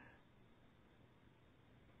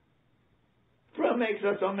 Froome makes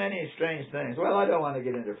up so many strange things. Well, I don't want to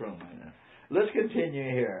get into Froome right now. Let's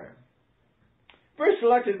continue here. First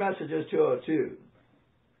selected messages 202.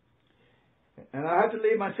 And I have to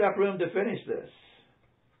leave myself room to finish this.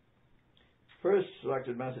 First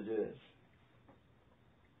selected messages.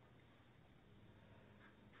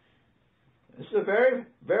 This is a very,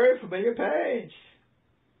 very familiar page.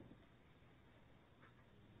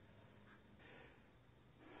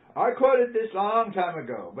 I quoted this a long time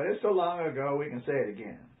ago, but it's so long ago we can say it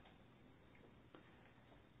again.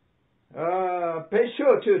 Page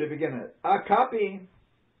 202 to begin with. A copy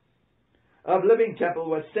of Living Temple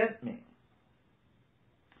was sent me,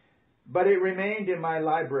 but it remained in my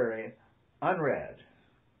library unread.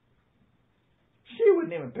 She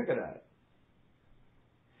wouldn't even pick it up.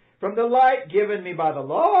 From the light given me by the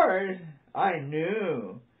Lord, I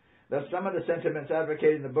knew that some of the sentiments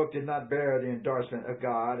advocated in the book did not bear the endorsement of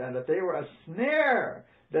God, and that they were a snare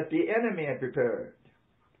that the enemy had prepared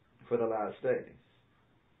for the last days.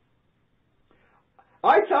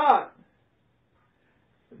 I thought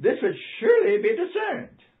this would surely be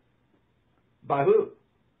discerned. By who?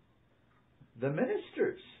 The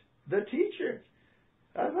ministers, the teachers.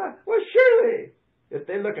 I thought, well, surely If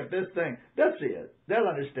they look at this thing, they'll see it. They'll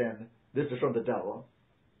understand this is from the devil.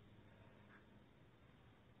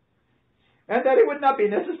 And that it would not be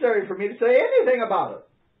necessary for me to say anything about it.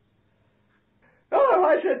 Oh,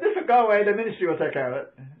 I said, this will go away, the ministry will take care of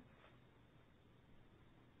it.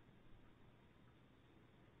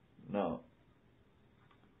 No.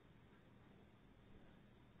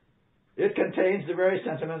 It contains the very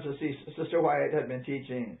sentiments that Sister White had been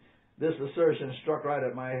teaching. This assertion struck right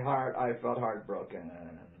at my heart. I felt heartbroken.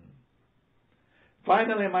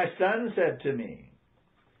 Finally, my son said to me,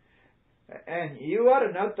 and you ought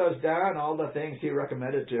to note those down, all the things he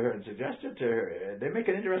recommended to her and suggested to her. They make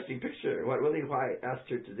an interesting picture, what Willie White asked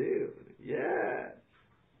her to do. Yeah.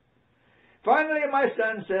 Finally, my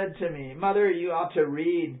son said to me, Mother, you ought to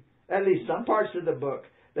read at least some parts of the book,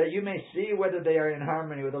 that you may see whether they are in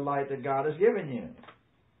harmony with the light that God has given you.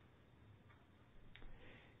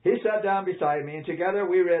 He sat down beside me, and together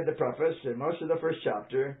we read the preface and most of the first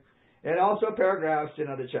chapter, and also paragraphs in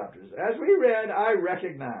other chapters. As we read, I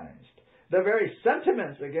recognized the very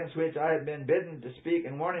sentiments against which I had been bidden to speak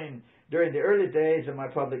and warning during the early days of my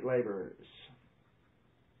public labors.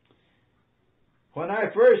 When I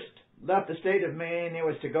first left the state of Maine, it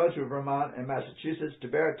was to go through Vermont and Massachusetts to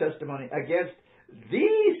bear testimony against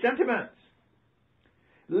these sentiments.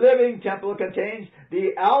 Living Temple contains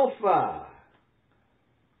the alpha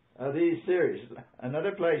of these series.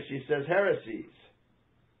 Another place she says heresies.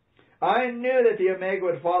 I knew that the Omega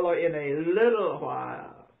would follow in a little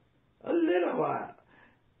while. A little while.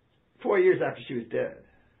 4 years after she was dead.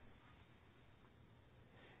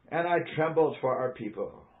 And I trembled for our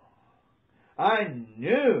people. I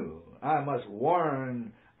knew I must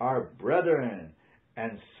warn our brethren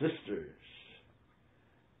and sisters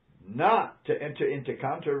not to enter into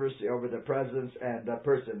controversy over the presence and the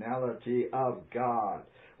personality of God.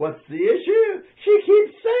 What's the issue? She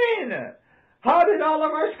keeps saying it. How did all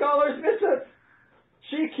of our scholars miss it?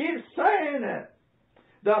 She keeps saying it.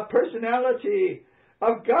 The personality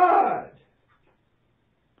of God.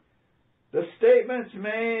 The statements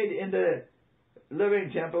made in the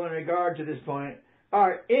Living Temple in regard to this point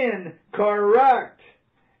are incorrect.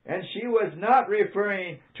 And she was not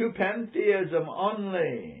referring to pantheism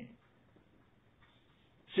only.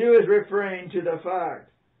 She was referring to the fact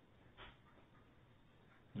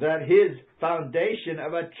that his foundation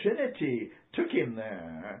of a Trinity took him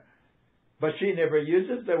there. But she never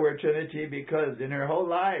uses the word Trinity because in her whole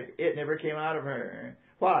life it never came out of her.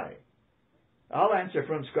 Why? I'll answer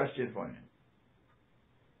Frum's question for you.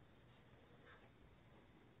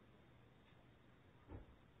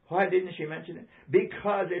 Why didn't she mention it?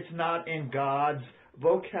 Because it's not in God's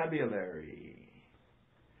vocabulary.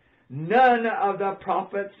 None of the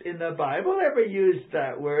prophets in the Bible ever used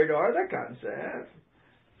that word or the concept.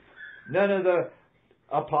 None of the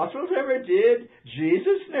apostles ever did.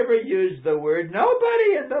 Jesus never used the word.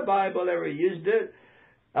 Nobody in the Bible ever used it.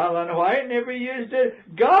 Ellen White never used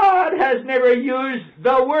it. God has never used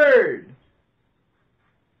the word.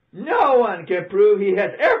 No one can prove he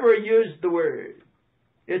has ever used the word.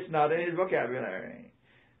 It's not in his vocabulary.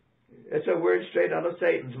 It's a word straight out of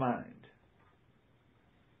Satan's mind.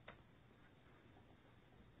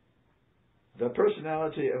 The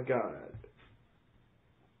personality of God.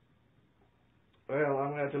 Well, I'm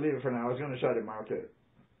going to have to leave it for now. I was going to try to mark it.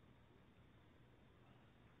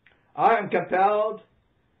 I am compelled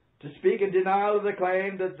to speak in denial of the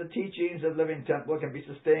claim that the teachings of Living Temple can be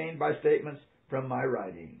sustained by statements from my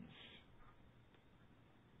writings.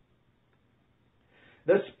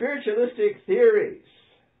 The spiritualistic theories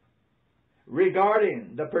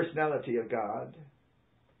regarding the personality of God,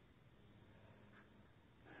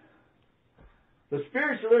 the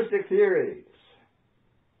spiritualistic theories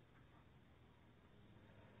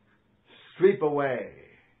sweep away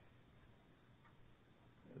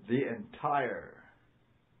the entire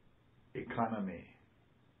economy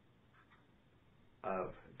of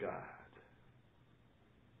God,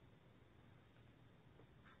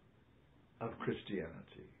 of Christianity.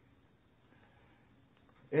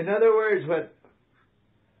 In other words, what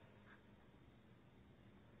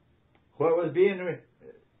was being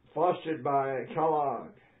fostered by Kellogg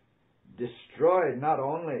destroyed not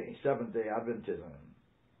only Seventh-day Adventism,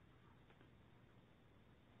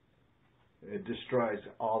 it destroys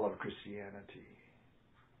all of Christianity.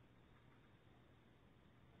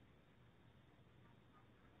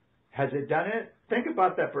 Has it done it? Think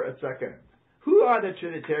about that for a second. Who are the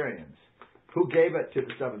Trinitarians who gave it to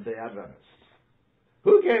the Seventh-day Adventists?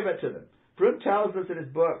 Who gave it to them? Frum tells us in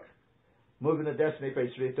his book, Moving to Destiny,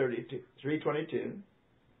 page 322,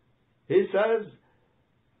 he says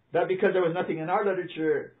that because there was nothing in our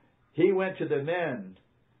literature, he went to the men,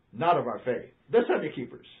 not of our faith. The Sunday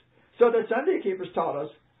keepers. So the Sunday keepers taught us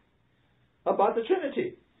about the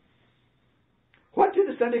Trinity. What do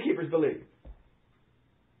the Sunday keepers believe?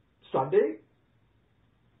 Sunday,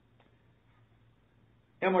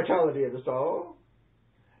 immortality of the soul,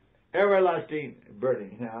 everlasting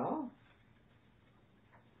burning hell.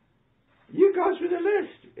 You go through the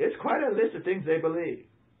list. It's quite a list of things they believe.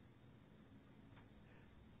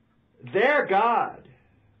 Their God,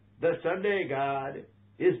 the Sunday God,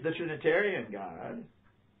 is the Trinitarian God,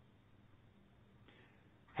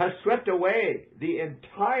 has swept away the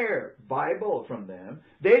entire Bible from them.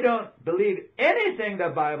 They don't believe anything the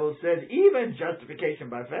Bible says, even justification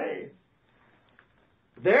by faith.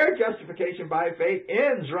 Their justification by faith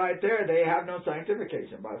ends right there. They have no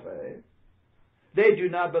sanctification by faith. They do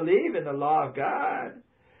not believe in the law of God.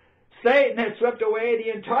 Satan has swept away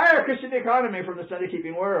the entire Christian economy from the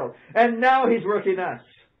Sunday-keeping world, and now he's working us.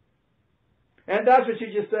 And that's what you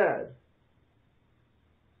just said.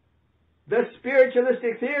 The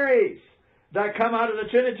spiritualistic theories that come out of the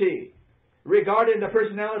Trinity regarding the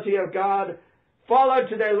personality of God followed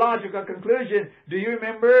to their logical conclusion. Do you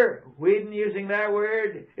remember Whedon using that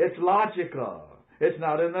word? It's logical. It's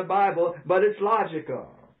not in the Bible, but it's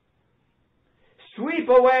logical. Sweep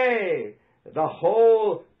away the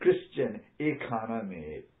whole Christian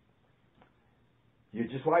economy. You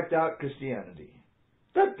just wiped out Christianity.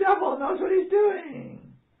 The devil knows what he's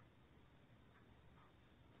doing.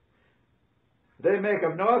 They make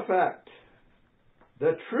of no effect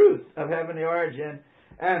the truth of heavenly origin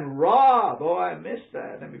and rob, oh, I missed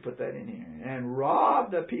that, let me put that in here, and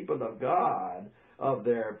rob the people of God of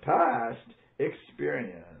their past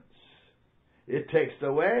experience. It takes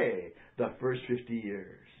away the first 50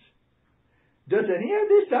 years. Does any of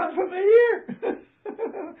this sound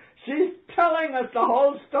familiar? She's telling us the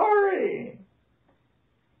whole story.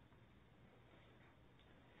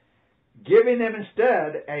 Giving them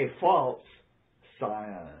instead a false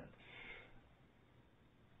science.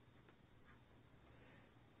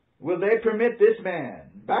 Will they permit this man?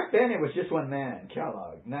 Back then it was just one man,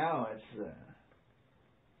 Kellogg. Now it's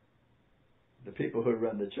the people who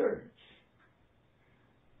run the church.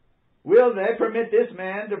 Will they permit this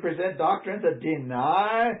man to present doctrines that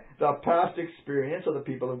deny the past experience of the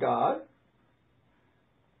people of God?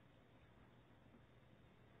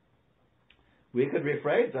 We could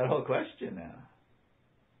rephrase that whole question now.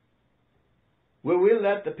 Will we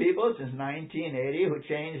let the people since 1980 who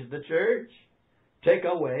changed the church take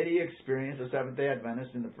away the experience of Seventh-day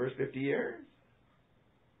Adventists in the first 50 years?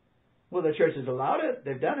 Well, the church has allowed it.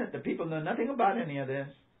 They've done it. The people know nothing about any of this.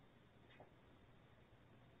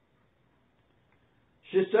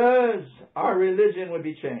 She says our religion would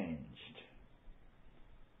be changed.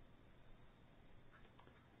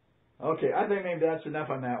 Okay, I think maybe that's enough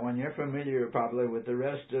on that one. You're familiar probably with the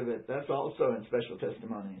rest of it. That's also in Special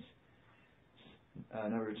Testimonies.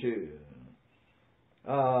 Number 2.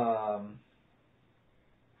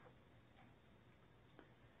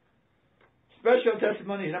 Special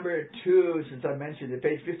Testimonies number 2, since I mentioned it,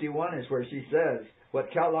 page 51 is where she says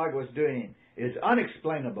what Kellogg was doing is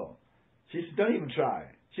unexplainable. She says, don't even try.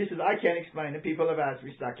 She says, I can't explain it. People have asked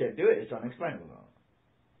me, so I can't do it. It's unexplainable.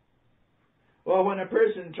 Well, when a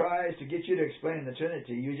person tries to get you to explain the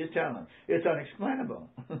Trinity, you just tell them, it's unexplainable.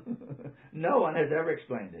 No one has ever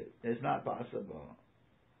explained it. It's not possible.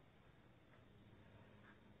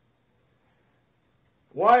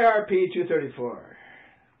 YRP 234.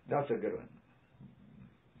 That's a good one.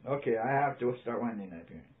 Okay, I have to start winding up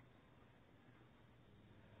here.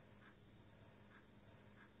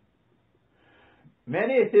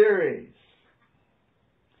 Many theories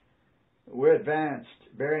were advanced,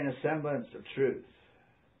 bearing a semblance of truth,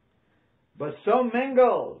 but so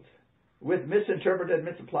mingled with misinterpreted,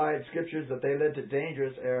 misapplied scriptures that they led to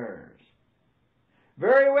dangerous errors.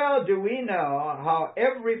 Very well do we know how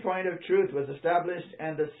every point of truth was established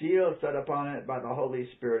and the seal set upon it by the Holy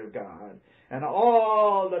Spirit of God. And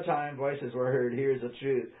all the time voices were heard, here's the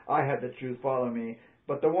truth, I have the truth, follow me.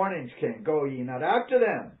 But the warnings came, go ye not after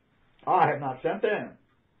them, I have not sent them.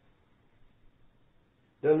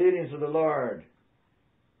 The leadings of the Lord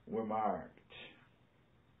were marked.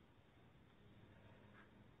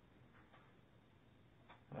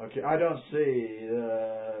 Okay, I don't see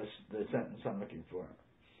the sentence I'm looking for.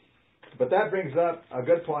 But that brings up a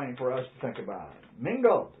good point for us to think about.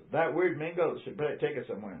 Mingled. That word mingled should take us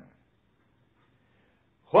somewhere.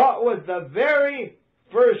 What was the very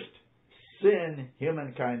first sin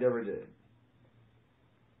humankind ever did?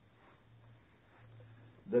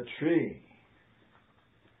 The tree.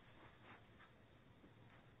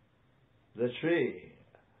 The tree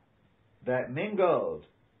that mingled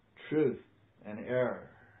truth and error.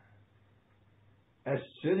 As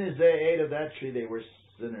soon as they ate of that tree, they were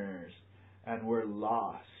sinners and were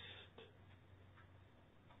lost.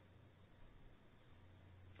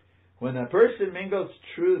 When a person mingles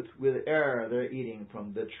truth with error, they're eating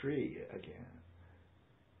from the tree again.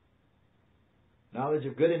 Knowledge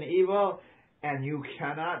of good and evil, and you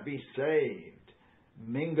cannot be saved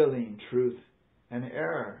mingling truth and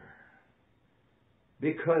error.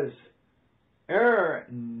 Because error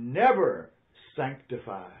never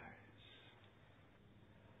sanctifies.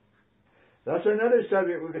 That's another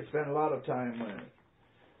subject we could spend a lot of time with.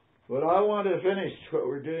 But I want to finish what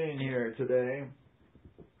we're doing here today.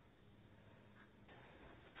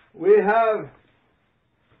 We have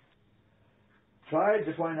tried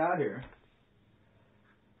to point out here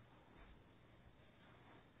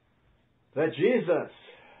that Jesus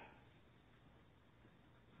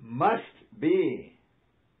must be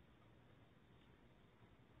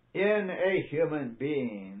in a human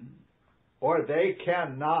being, or they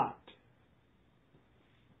cannot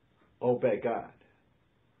obey God.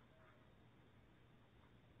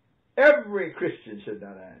 Every Christian should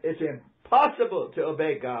know that. It's impossible to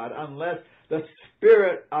obey God unless the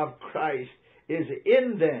Spirit of Christ is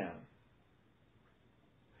in them.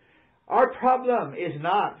 Our problem is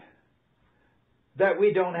not that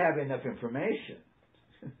we don't have enough information.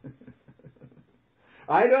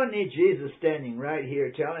 I don't need Jesus standing right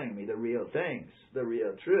here telling me the real things, the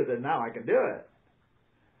real truth, and now I can do it.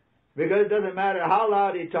 Because it doesn't matter how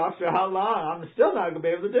loud he talks or how long, I'm still not going to be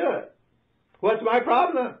able to do it. What's my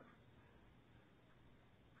problem?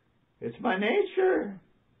 It's my nature.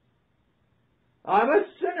 I'm a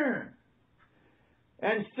sinner.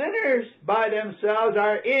 And sinners by themselves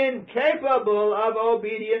are incapable of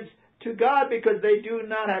obedience to God because they do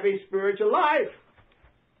not have a spiritual life.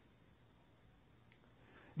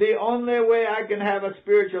 The only way I can have a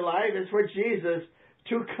spiritual life is for Jesus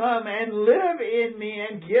to come and live in me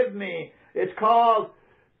and give me. It's called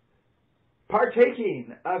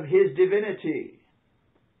partaking of His divinity.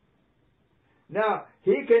 Now,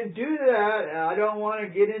 He can do that. I don't want to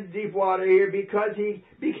get into deep water here because He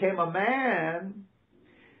became a man.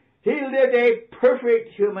 He lived a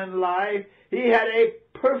perfect human life. He had a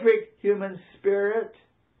perfect human spirit.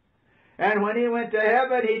 And when He went to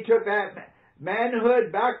heaven, He took that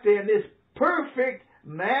manhood back to Him, this perfect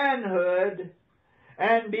manhood.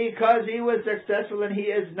 And because He was successful, and He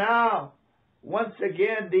is now, once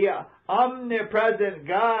again, the omnipresent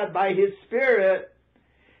God by His Spirit,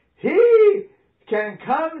 He can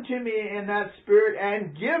come to me in that Spirit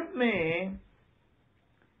and give me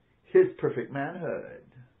His perfect manhood.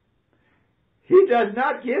 He does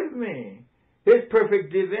not give me His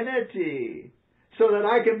perfect divinity so that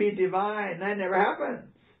I can be divine. That never happens.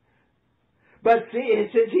 But see,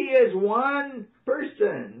 since He is one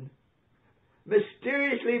person,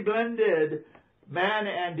 mysteriously blended man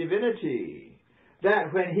and divinity,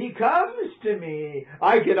 that when He comes to me,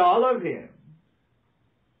 I get all of Him.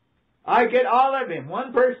 I get all of Him,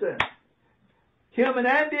 one person. Human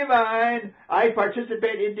and divine, I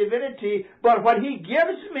participate in divinity, but what He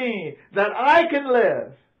gives me that I can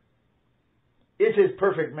live is His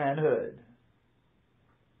perfect manhood.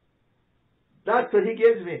 That's what He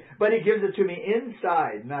gives me, but He gives it to me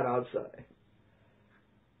inside, not outside.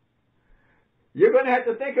 You're going to have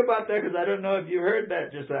to think about that because I don't know if you heard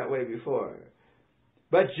that just that way before.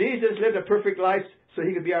 But Jesus lived a perfect life so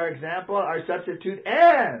He could be our example, our substitute,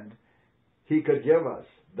 and He could give us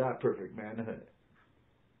that perfect manhood.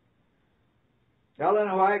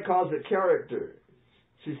 Ellen White calls it character.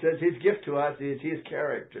 She says His gift to us is His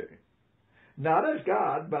character. Not as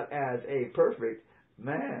God, but as a perfect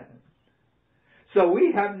man. So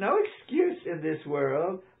we have no excuse in this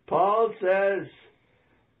world. Paul says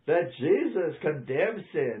that Jesus condemns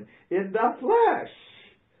sin in the flesh.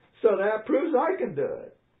 So that proves I can do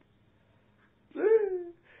it.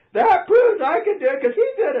 That proves I can do it because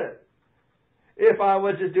He did it. If I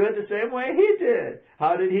was to do it the same way He did.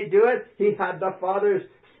 How did He do it? He had the Father's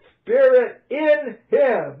Spirit in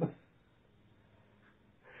Him.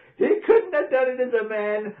 He couldn't have done it as a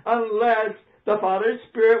man unless the Father's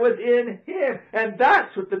Spirit was in Him. And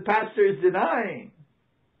that's what the pastor is denying.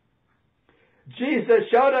 Jesus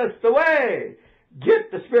showed us the way.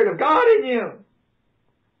 Get the Spirit of God in you.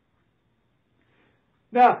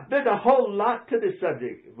 Now, there's a whole lot to this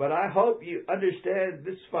subject, but I hope you understand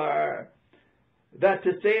this far, that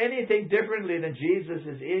to say anything differently than Jesus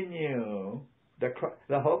is in you,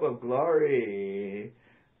 the hope of glory,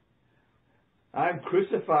 I'm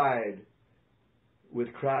crucified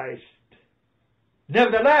with Christ.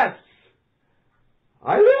 Nevertheless,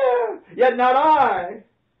 I live, yet not I,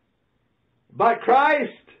 but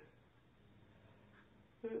Christ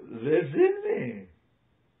lives in me.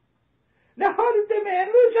 Now, how did the man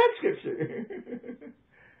lose that scripture?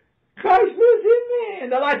 Christ lives in me.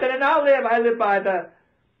 And the life that I now live, I live by the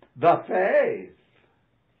faith.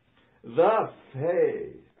 The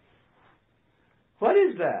faith. What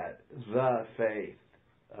is that? The faith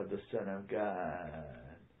of the Son of God.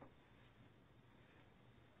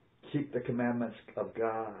 Keep the commandments of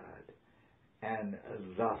God and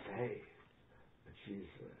the faith of Jesus.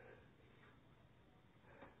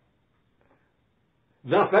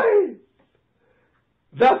 The faith.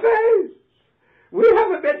 The faith. We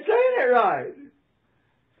haven't been saying it right.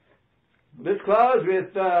 Let's close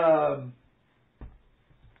with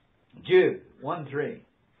Jude 1:3.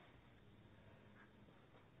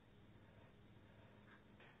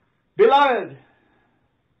 Beloved,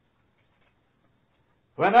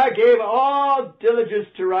 when I gave all diligence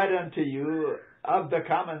to write unto you of the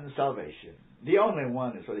common salvation, the only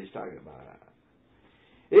one is what he's talking about.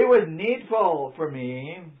 It was needful for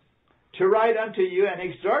me to write unto you and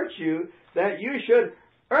exhort you that you should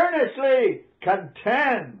earnestly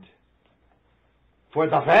contend for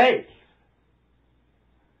the faith.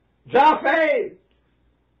 The faith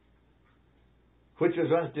which was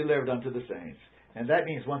once delivered unto the saints. And that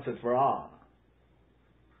means once and for all.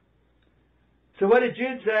 So what did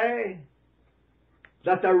Jude say?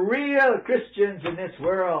 That the real Christians in this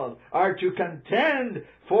world are to contend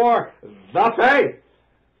for the faith.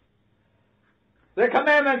 The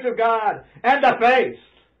commandments of God and the faith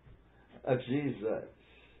of Jesus.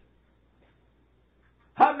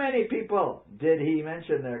 How many people did he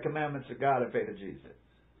mention there? Commandments of God and faith of Jesus.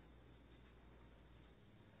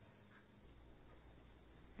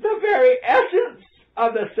 The very essence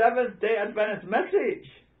of the Seventh-day Adventist message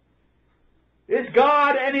is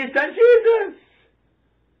God and His Son Jesus.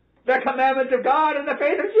 The commandments of God and the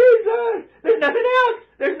faith of Jesus. There's nothing else.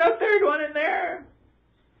 There's no third one in there.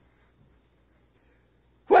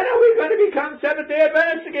 When are we going to become Seventh-day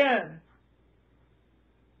Adventists again?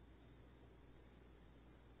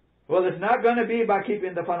 Well, it's not going to be by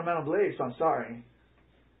keeping the fundamental beliefs. I'm sorry.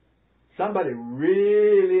 Somebody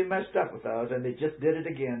really messed up with those, and they just did it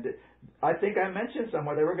again. I think I mentioned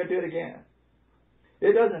somewhere they were going to do it again.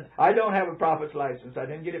 It doesn't. I don't have a prophet's license. I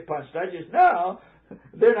didn't get it punched. I just know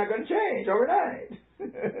they're not going to change overnight.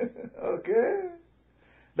 Okay?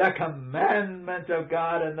 The commandments of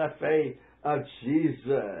God and the faith of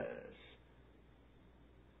Jesus.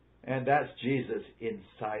 And that's Jesus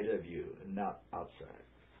inside of you, not outside.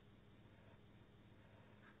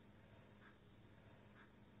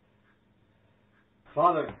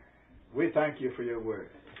 Father, we thank you for your word.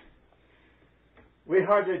 We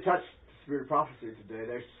hardly touched the spirit of prophecy today.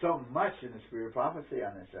 There's so much in the spirit of prophecy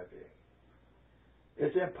on this subject.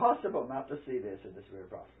 It's impossible not to see this in the spirit of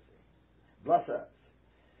prophecy. Bless us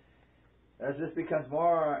as this becomes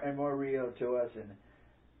more and more real to us, and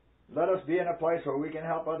let us be in a place where we can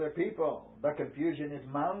help other people. The confusion is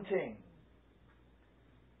mounting.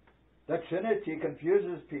 The Trinity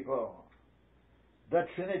confuses people. The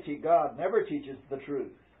Trinity God never teaches the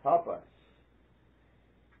truth. Help us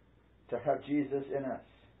to have Jesus in us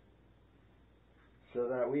so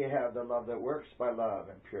that we have the love that works by love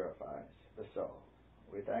and purifies the soul.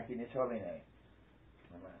 We thank you in His holy name.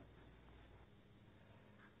 Amen.